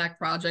CMAQ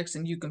projects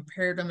and you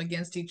compared them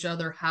against each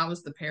other? How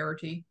is the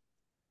parity?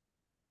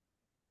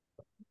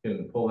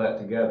 Can pull that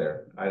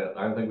together.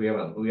 I think we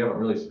haven't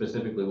really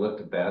specifically looked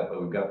at that, but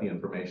we've got the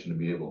information to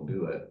be able to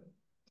do it.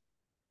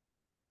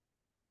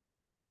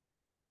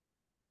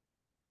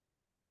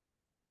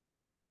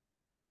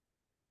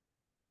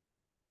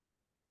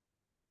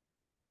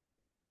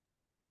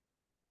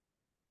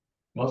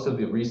 Most of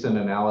the recent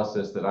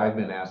analysis that I've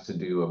been asked to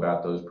do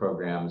about those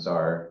programs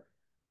are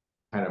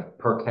kind of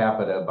per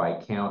capita by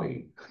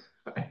county,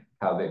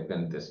 how they've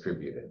been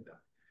distributed.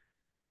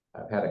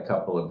 I've had a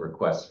couple of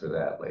requests for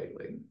that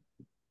lately.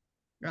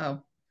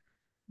 Oh, I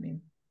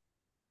mean,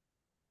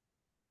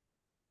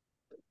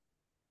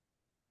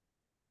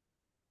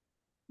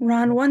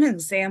 Ron, one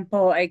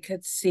example I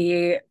could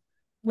see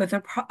with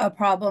a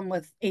problem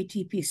with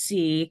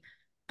ATPC,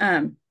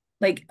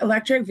 like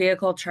electric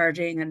vehicle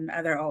charging and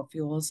other alt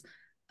fuels,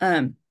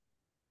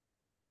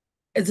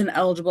 is an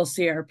eligible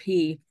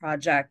CRP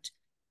project.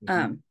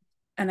 And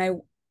I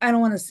don't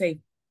want to say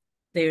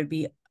they would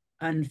be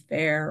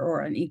unfair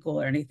or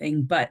unequal or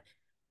anything, but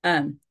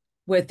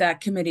with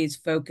that committee's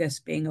focus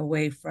being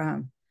away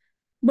from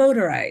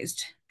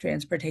motorized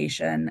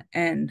transportation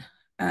and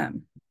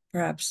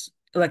perhaps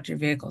electric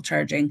vehicle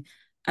charging,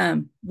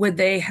 would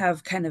they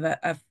have kind of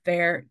a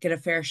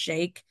fair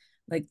shake,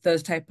 like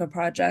those type of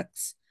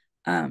projects,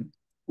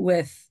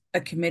 with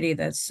a committee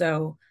that's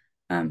so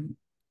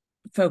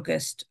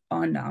focused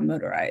on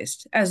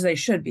non-motorized, as they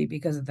should be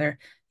because of their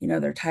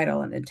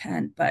title and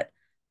intent? But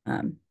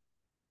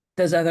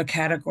those other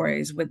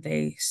categories, would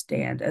they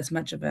stand as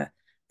much of a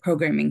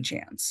programming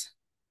chance?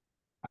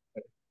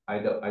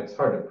 It's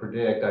hard to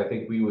predict. I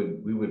think we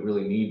would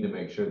really need to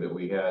make sure that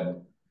we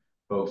had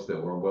folks that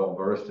were well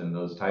versed in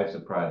those types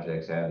of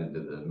projects added to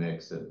the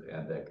mix, and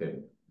that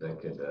could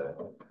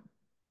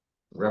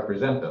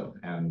represent them,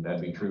 and that'd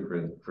be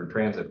true for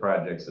transit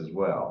projects as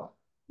well.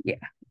 Yeah.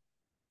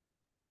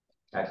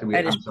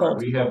 Actually,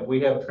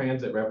 we have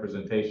transit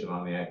representation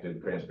on the Active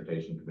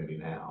Transportation Committee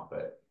now,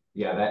 but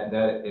yeah,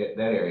 that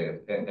area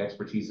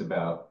expertise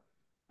about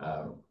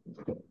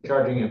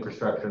charging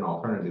infrastructure and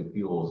alternative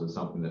fuels is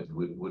something that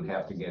would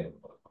have to get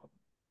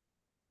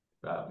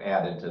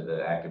added to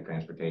the active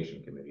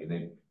transportation committee.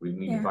 And we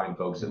need to find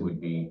folks that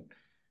would be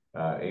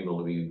able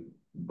to be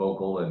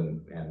vocal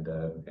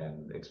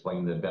and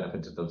explain the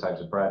benefits of those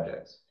types of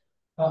projects.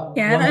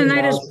 Yeah, and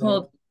I just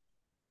pulled.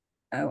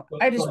 Oh,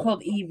 I just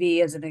pulled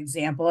EV as an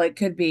example. It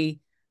could be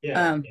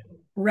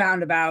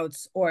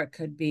roundabouts, or it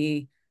could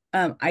be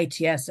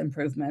ITS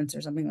improvements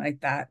or something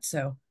like that.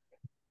 So,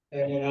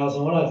 and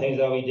also one of the things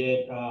that we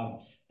did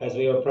as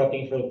we were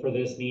prepping for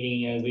this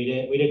meeting is we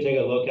did take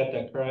a look at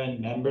the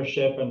current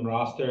membership and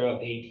roster of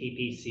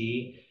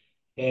ATPC.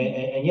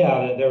 And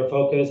yeah, their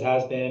focus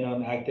has been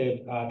on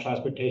active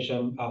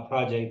transportation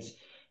projects.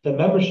 The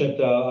membership,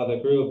 though, of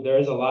the group, there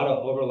is a lot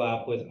of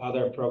overlap with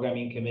other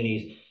programming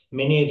committees.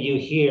 Many of you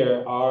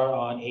here are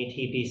on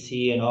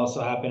ATPC and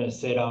also happen to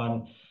sit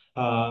on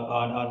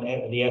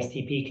the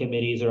STP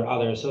committees or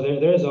others. So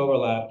there is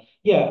overlap.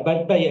 Yeah,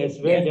 but yeah, it's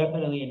very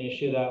definitely an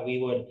issue that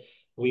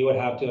we would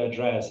have to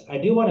address. I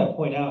do want to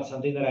point out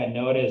something that I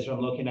noticed from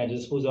looking at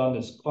just who's on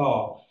this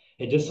call.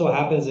 It just so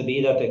happens to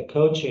be that the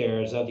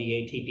co-chairs of the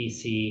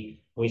ATPC,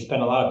 we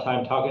spent a lot of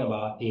time talking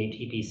about the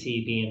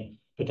ATPC being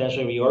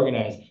potentially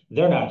reorganized.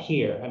 They're not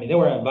here. I mean, they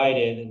were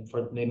invited,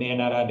 and they may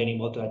not have been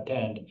able to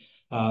attend.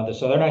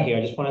 So they're not here.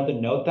 I just wanted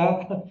to note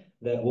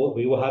that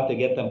we will have to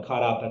get them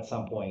caught up at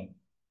some point.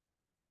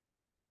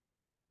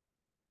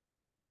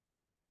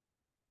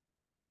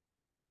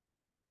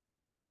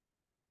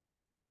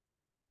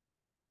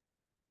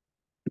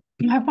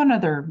 I have one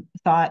other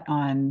thought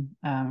on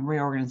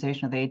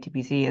reorganization of the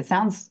ATPC. It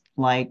sounds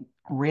like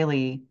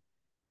really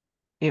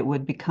it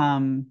would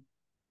become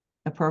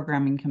a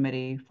programming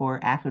committee for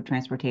active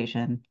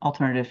transportation,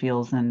 alternative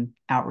fuels and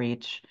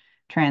outreach,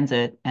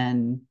 transit,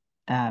 and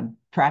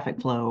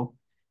traffic flow,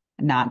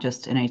 not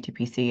just an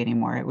ATPC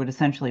anymore. It would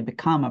essentially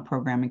become a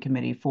programming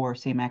committee for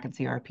CMAQ and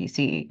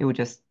CRPC. It would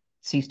just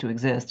cease to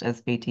exist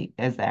as the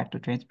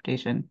active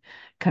transportation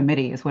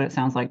committee is what it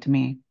sounds like to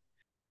me.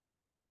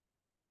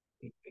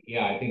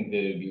 Yeah, I think that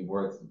it'd be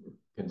worth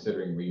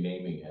considering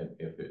renaming it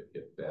if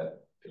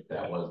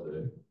that was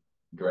the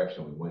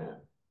direction we went.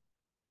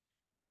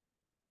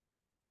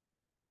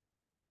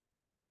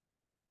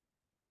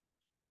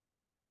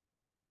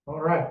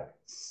 All right.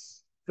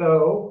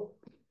 So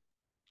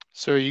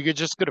you could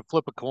just gonna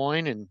flip a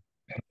coin and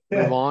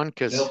move on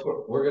because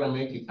we're gonna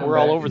make you come we're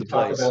back all over the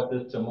talk place about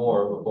this some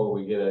more before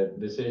we get a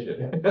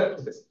decision.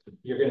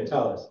 you're going to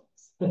tell us.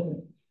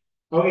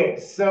 Okay,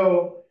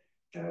 so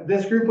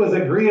this group was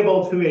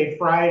agreeable to a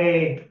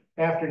Friday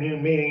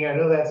afternoon meeting. I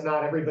know that's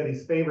not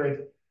everybody's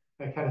favorite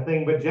kind of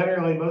thing, but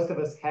generally most of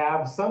us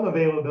have some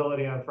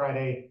availability on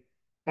Friday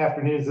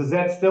afternoons. Does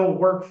that still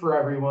work for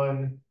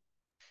everyone?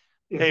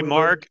 Hey,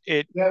 Mark,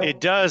 it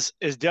does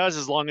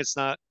as long as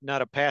it's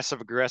not a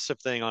passive aggressive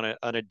thing on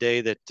a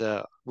day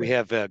that we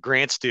have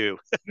grants due.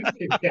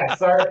 Yeah,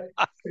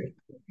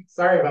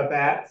 sorry about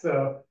that.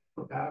 So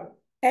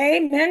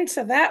amen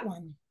to that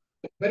one.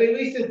 But at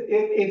least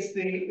it's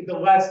the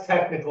less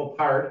technical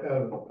part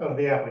of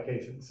the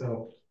application.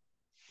 So,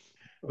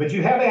 but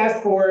you have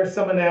asked for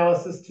some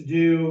analysis to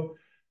do.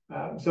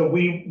 So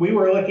we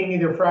were looking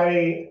either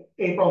Friday,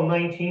 April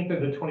 19th or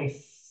the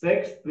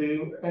 26th.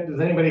 Does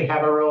anybody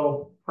have a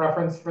real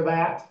preference for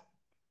that?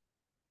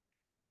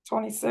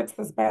 26th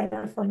is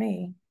better for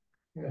me.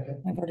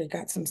 I've already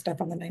got some stuff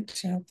on the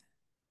 19th.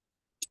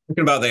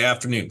 Thinking about the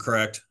afternoon,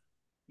 correct?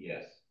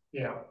 Yes.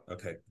 Yeah.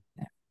 Okay.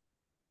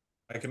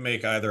 I can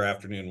make either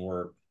afternoon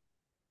work.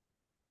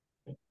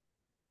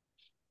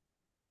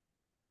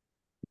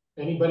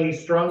 Anybody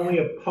strongly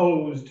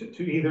opposed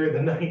to either the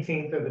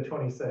 19th or the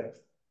 26th?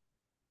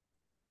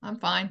 I'm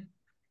fine.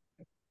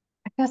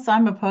 I guess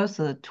I'm opposed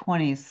to the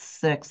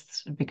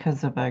 26th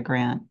because of a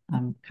grant.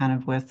 I'm kind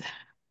of with.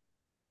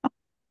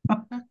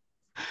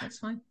 That's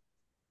fine.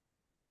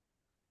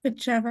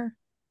 Whichever.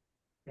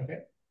 Okay.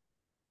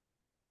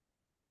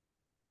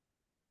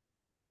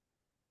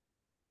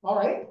 All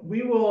right,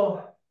 we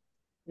will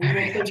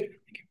take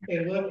a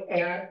look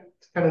at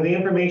kind of the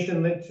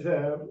information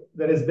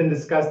that has been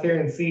discussed here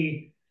and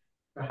see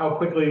how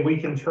quickly we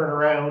can turn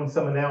around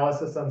some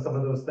analysis on some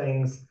of those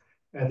things.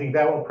 I think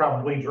that will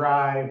probably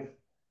drive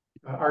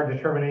our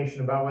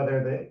determination about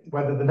whether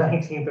the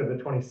 19th or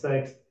the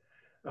 26th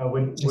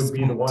would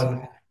be the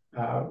one.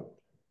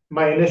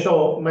 My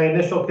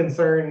initial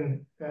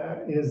concern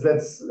is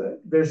that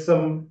there's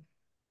some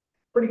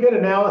pretty good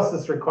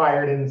analysis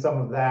required in some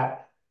of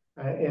that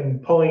in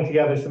pulling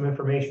together some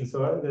information.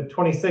 So the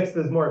 26th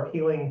is more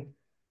appealing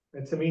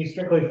to me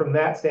strictly from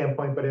that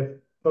standpoint, but if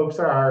folks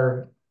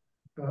are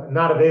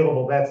not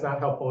available, that's not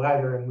helpful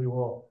either, and we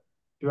will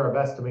do our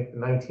best to make the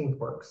 19th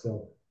work.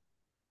 So,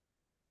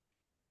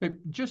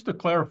 just to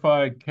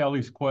clarify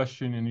Kelly's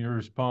question in your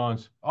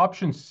response,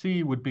 option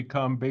C would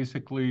become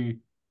basically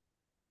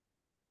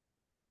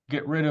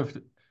get rid of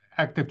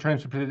active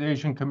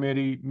transportation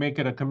committee, make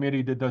it a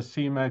committee that does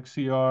CMAQ,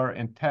 CR,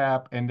 and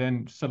TAP, and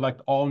then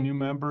select all new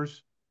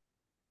members?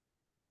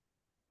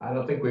 I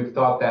don't think we've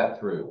thought that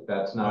through.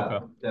 That's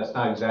not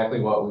exactly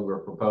what we were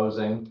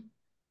proposing.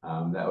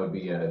 that'd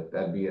be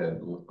a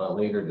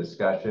later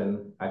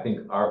discussion. I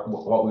think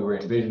what we were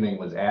envisioning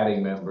was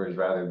adding members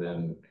rather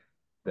than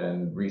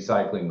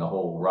recycling the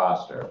whole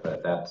roster,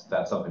 but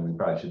that's something we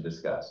probably should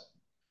discuss.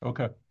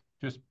 Okay,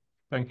 just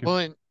thank you. Well,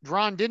 and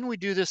Ron, didn't we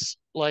do this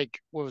like,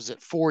 what was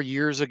it, 4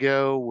 years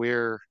ago,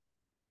 where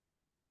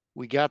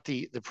we got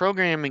the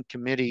programming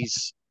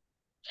committees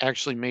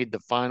actually made the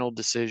final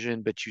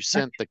decision, but you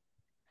sent the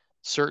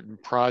certain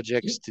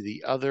projects to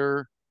the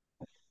other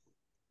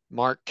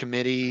MARC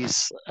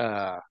committees?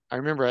 I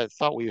remember I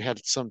thought we had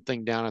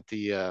something down at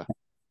the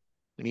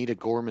Anita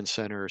Gorman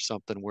Center or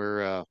something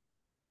where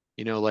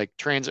like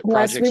transit Yes,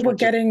 projects we were went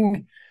to,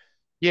 getting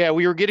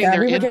we were getting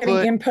their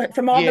input. input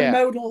from all the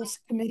modals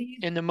committees.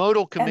 In the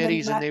modal and then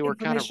committees, and that they were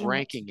kind of information went.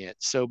 ranking it.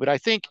 So, but I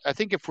think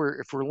if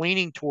we're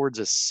leaning towards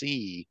a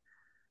C,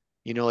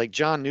 like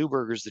John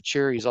Newberger's the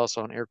chair, he's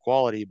also on air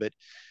quality, but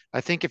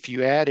I think if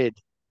you added,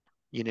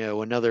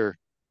 another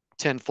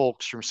 10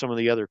 folks from some of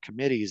the other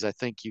committees, I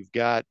think you've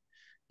got,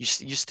 you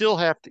still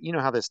have to,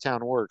 how this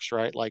town works,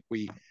 right? Like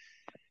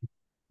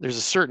there's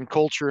a certain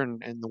culture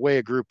and the way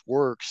a group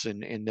works,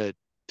 and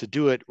to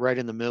do it right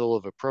in the middle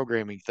of a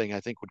programming thing,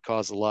 I think would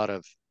cause a lot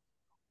of,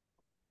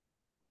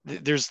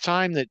 there's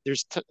time that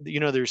there's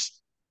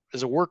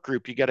as a work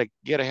group, you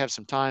gotta have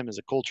some time as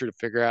a culture to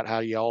figure out how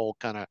you all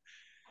kind of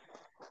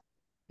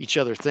each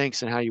other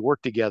thinks and how you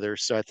work together.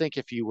 So I think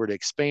if you were to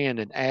expand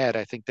and add,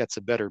 I think that's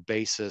a better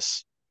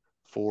basis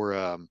for,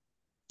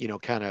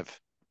 kind of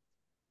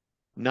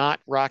not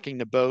rocking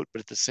the boat, but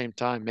at the same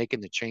time,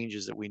 making the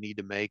changes that we need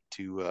to make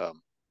to,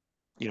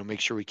 make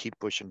sure we keep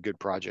pushing good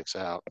projects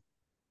out.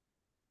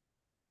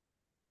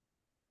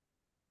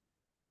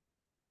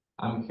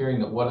 I'm hearing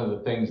that one of the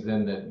things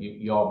then that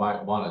y'all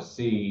might want to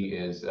see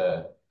is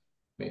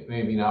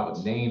maybe not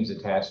with names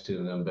attached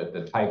to them, but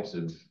the types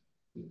of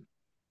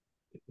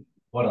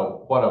what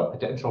a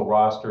potential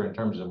roster in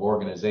terms of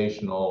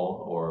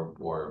organizational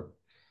or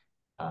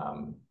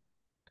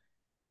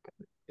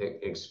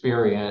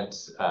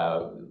experience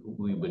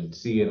we would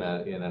see in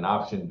an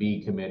option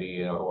B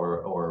committee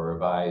or a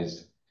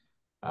revised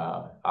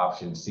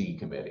option C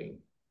committee.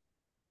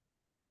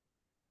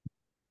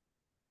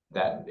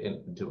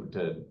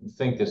 To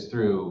think this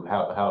through,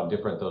 how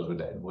different those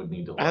would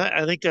need to look.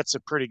 I think that's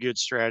a pretty good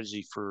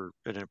strategy for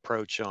an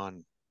approach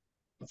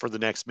for the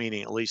next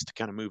meeting, at least to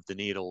kind of move the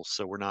needle,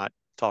 so we're not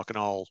talking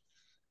all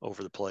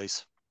over the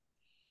place.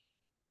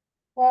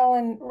 Well,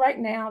 and right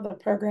now the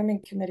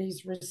programming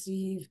committees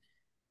receive,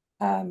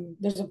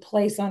 there's a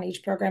place on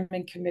each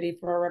programming committee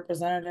for a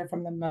representative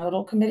from the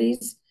modal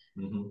committees.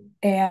 Mm-hmm.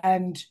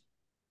 And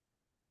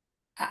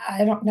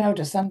I don't know,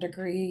 to some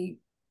degree,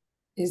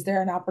 is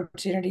there an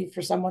opportunity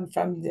for someone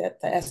from the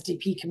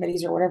SDP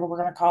committees or whatever we're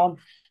going to call them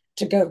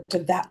to go to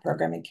that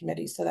programming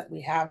committee so that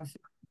we have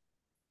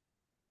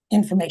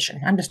information?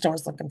 I'm just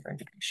always looking for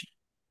information.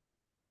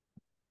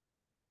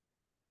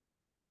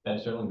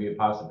 That'd certainly be a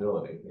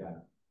possibility, yeah.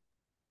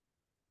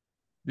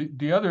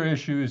 The other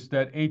issue is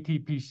that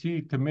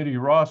ATPC committee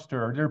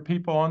roster. Are there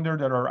people on there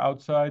that are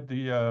outside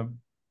the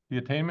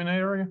attainment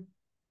area?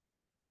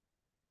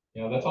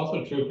 Yeah, that's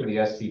also true for the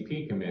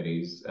STP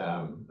committees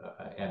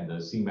and the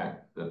CMAQ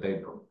that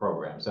they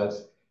program. So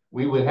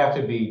we would have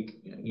to be,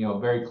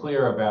 very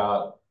clear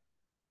about,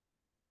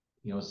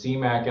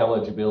 CMAQ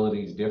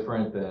eligibility is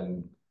different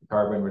than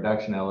carbon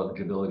reduction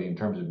eligibility in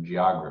terms of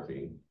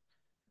geography.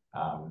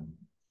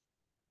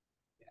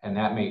 And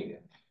that may,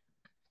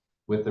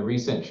 with the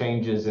recent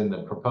changes in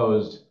the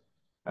proposed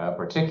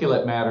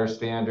particulate matter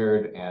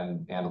standard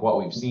and what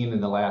we've seen in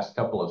the last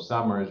couple of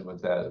summers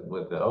with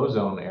the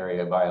ozone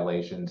area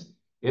violations,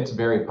 it's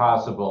very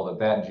possible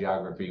that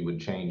geography would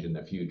change in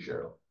the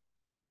future.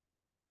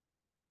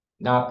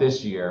 Not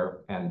this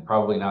year, and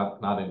probably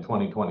not in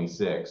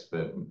 2026,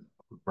 but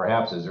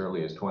perhaps as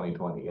early as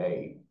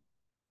 2028.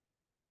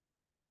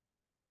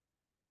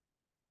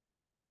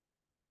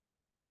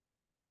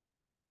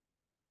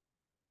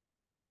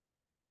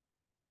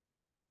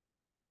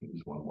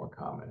 Just one more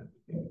comment.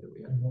 That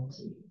we haven't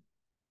seen.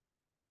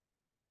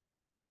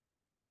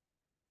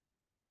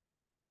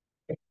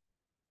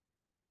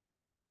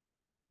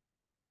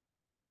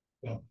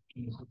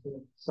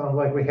 Sounds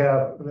like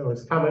there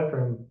was a comment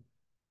from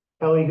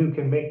Kelly who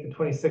can make the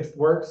 26th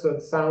work. So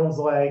it sounds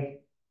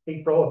like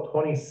April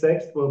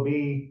 26th will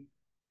be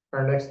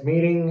our next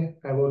meeting.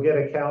 I will get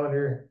a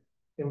calendar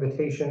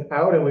invitation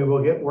out and we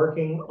will get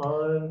working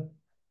on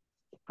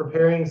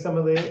preparing some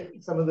of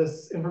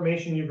this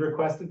information you've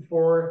requested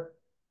for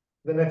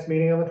the next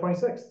meeting on the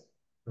 26th.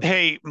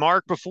 Hey,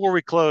 Mark, before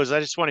we close, I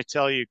just want to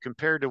tell you,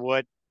 compared to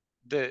what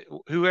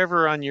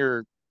whoever on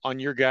your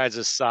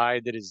guys'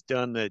 side that has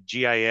done the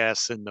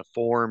GIS and the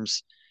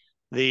forms,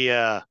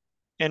 the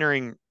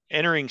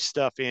entering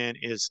stuff in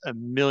is a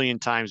million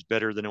times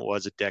better than it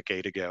was a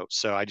decade ago.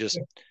 So I just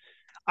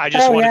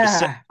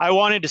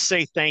wanted to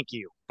say thank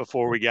you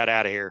before we got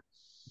out of here.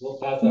 We'll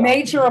pass that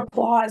Major on.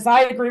 applause.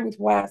 I agree with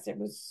Wes. It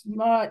was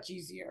much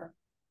easier.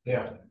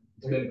 Yeah,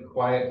 it's been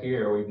quiet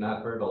here. We've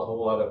not heard a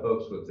whole lot of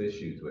folks with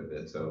issues with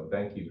it. So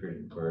thank you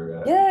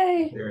for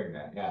Yay. sharing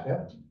that.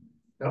 Yeah.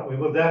 No, we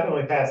will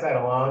definitely pass that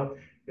along.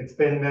 It's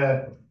been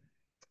a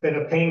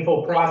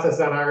painful process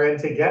on our end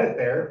to get it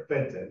there,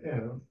 but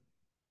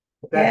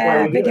that's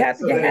why we do it.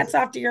 So big hats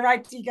off to your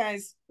IT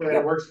guys. that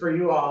it works for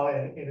you all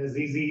and as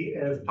easy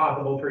as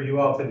possible for you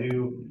all to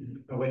do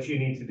what you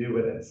need to do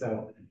with it.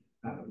 So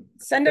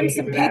send them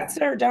some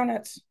pizza or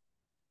donuts.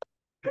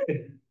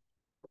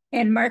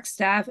 And Mark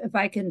staff, if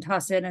I can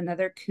toss in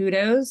another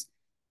kudos,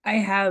 I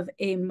have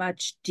a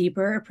much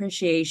deeper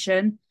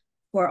appreciation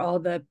for all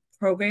the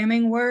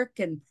programming work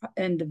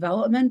and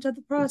development of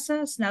the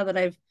process now that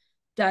I've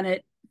done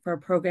it for a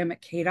program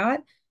at KDOT.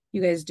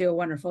 You guys do a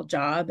wonderful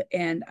job,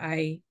 and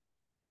I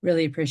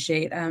really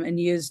appreciate and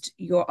used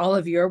all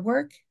of your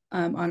work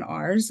on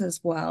ours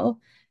as well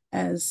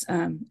as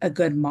a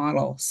good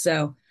model.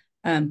 So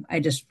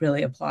I just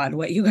really applaud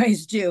what you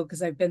guys do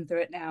because I've been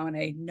through it now and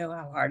I know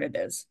how hard it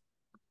is.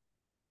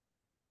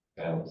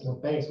 So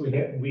thanks.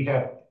 We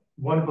have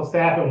wonderful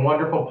staff and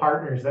wonderful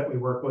partners that we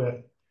work with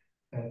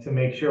to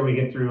make sure we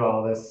get through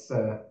all this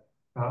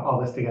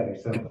together.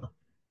 So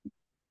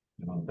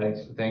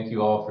thank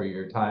you all for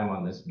your time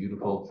on this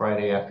beautiful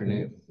Friday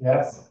afternoon.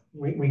 Yes,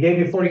 we gave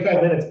you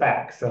 45 minutes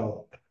back,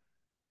 so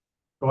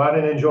go out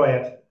and enjoy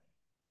it.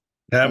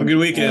 Have a good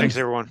weekend. Thanks,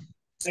 everyone.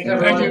 Thanks,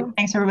 everyone.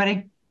 Thanks,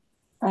 everybody.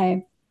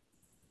 Bye.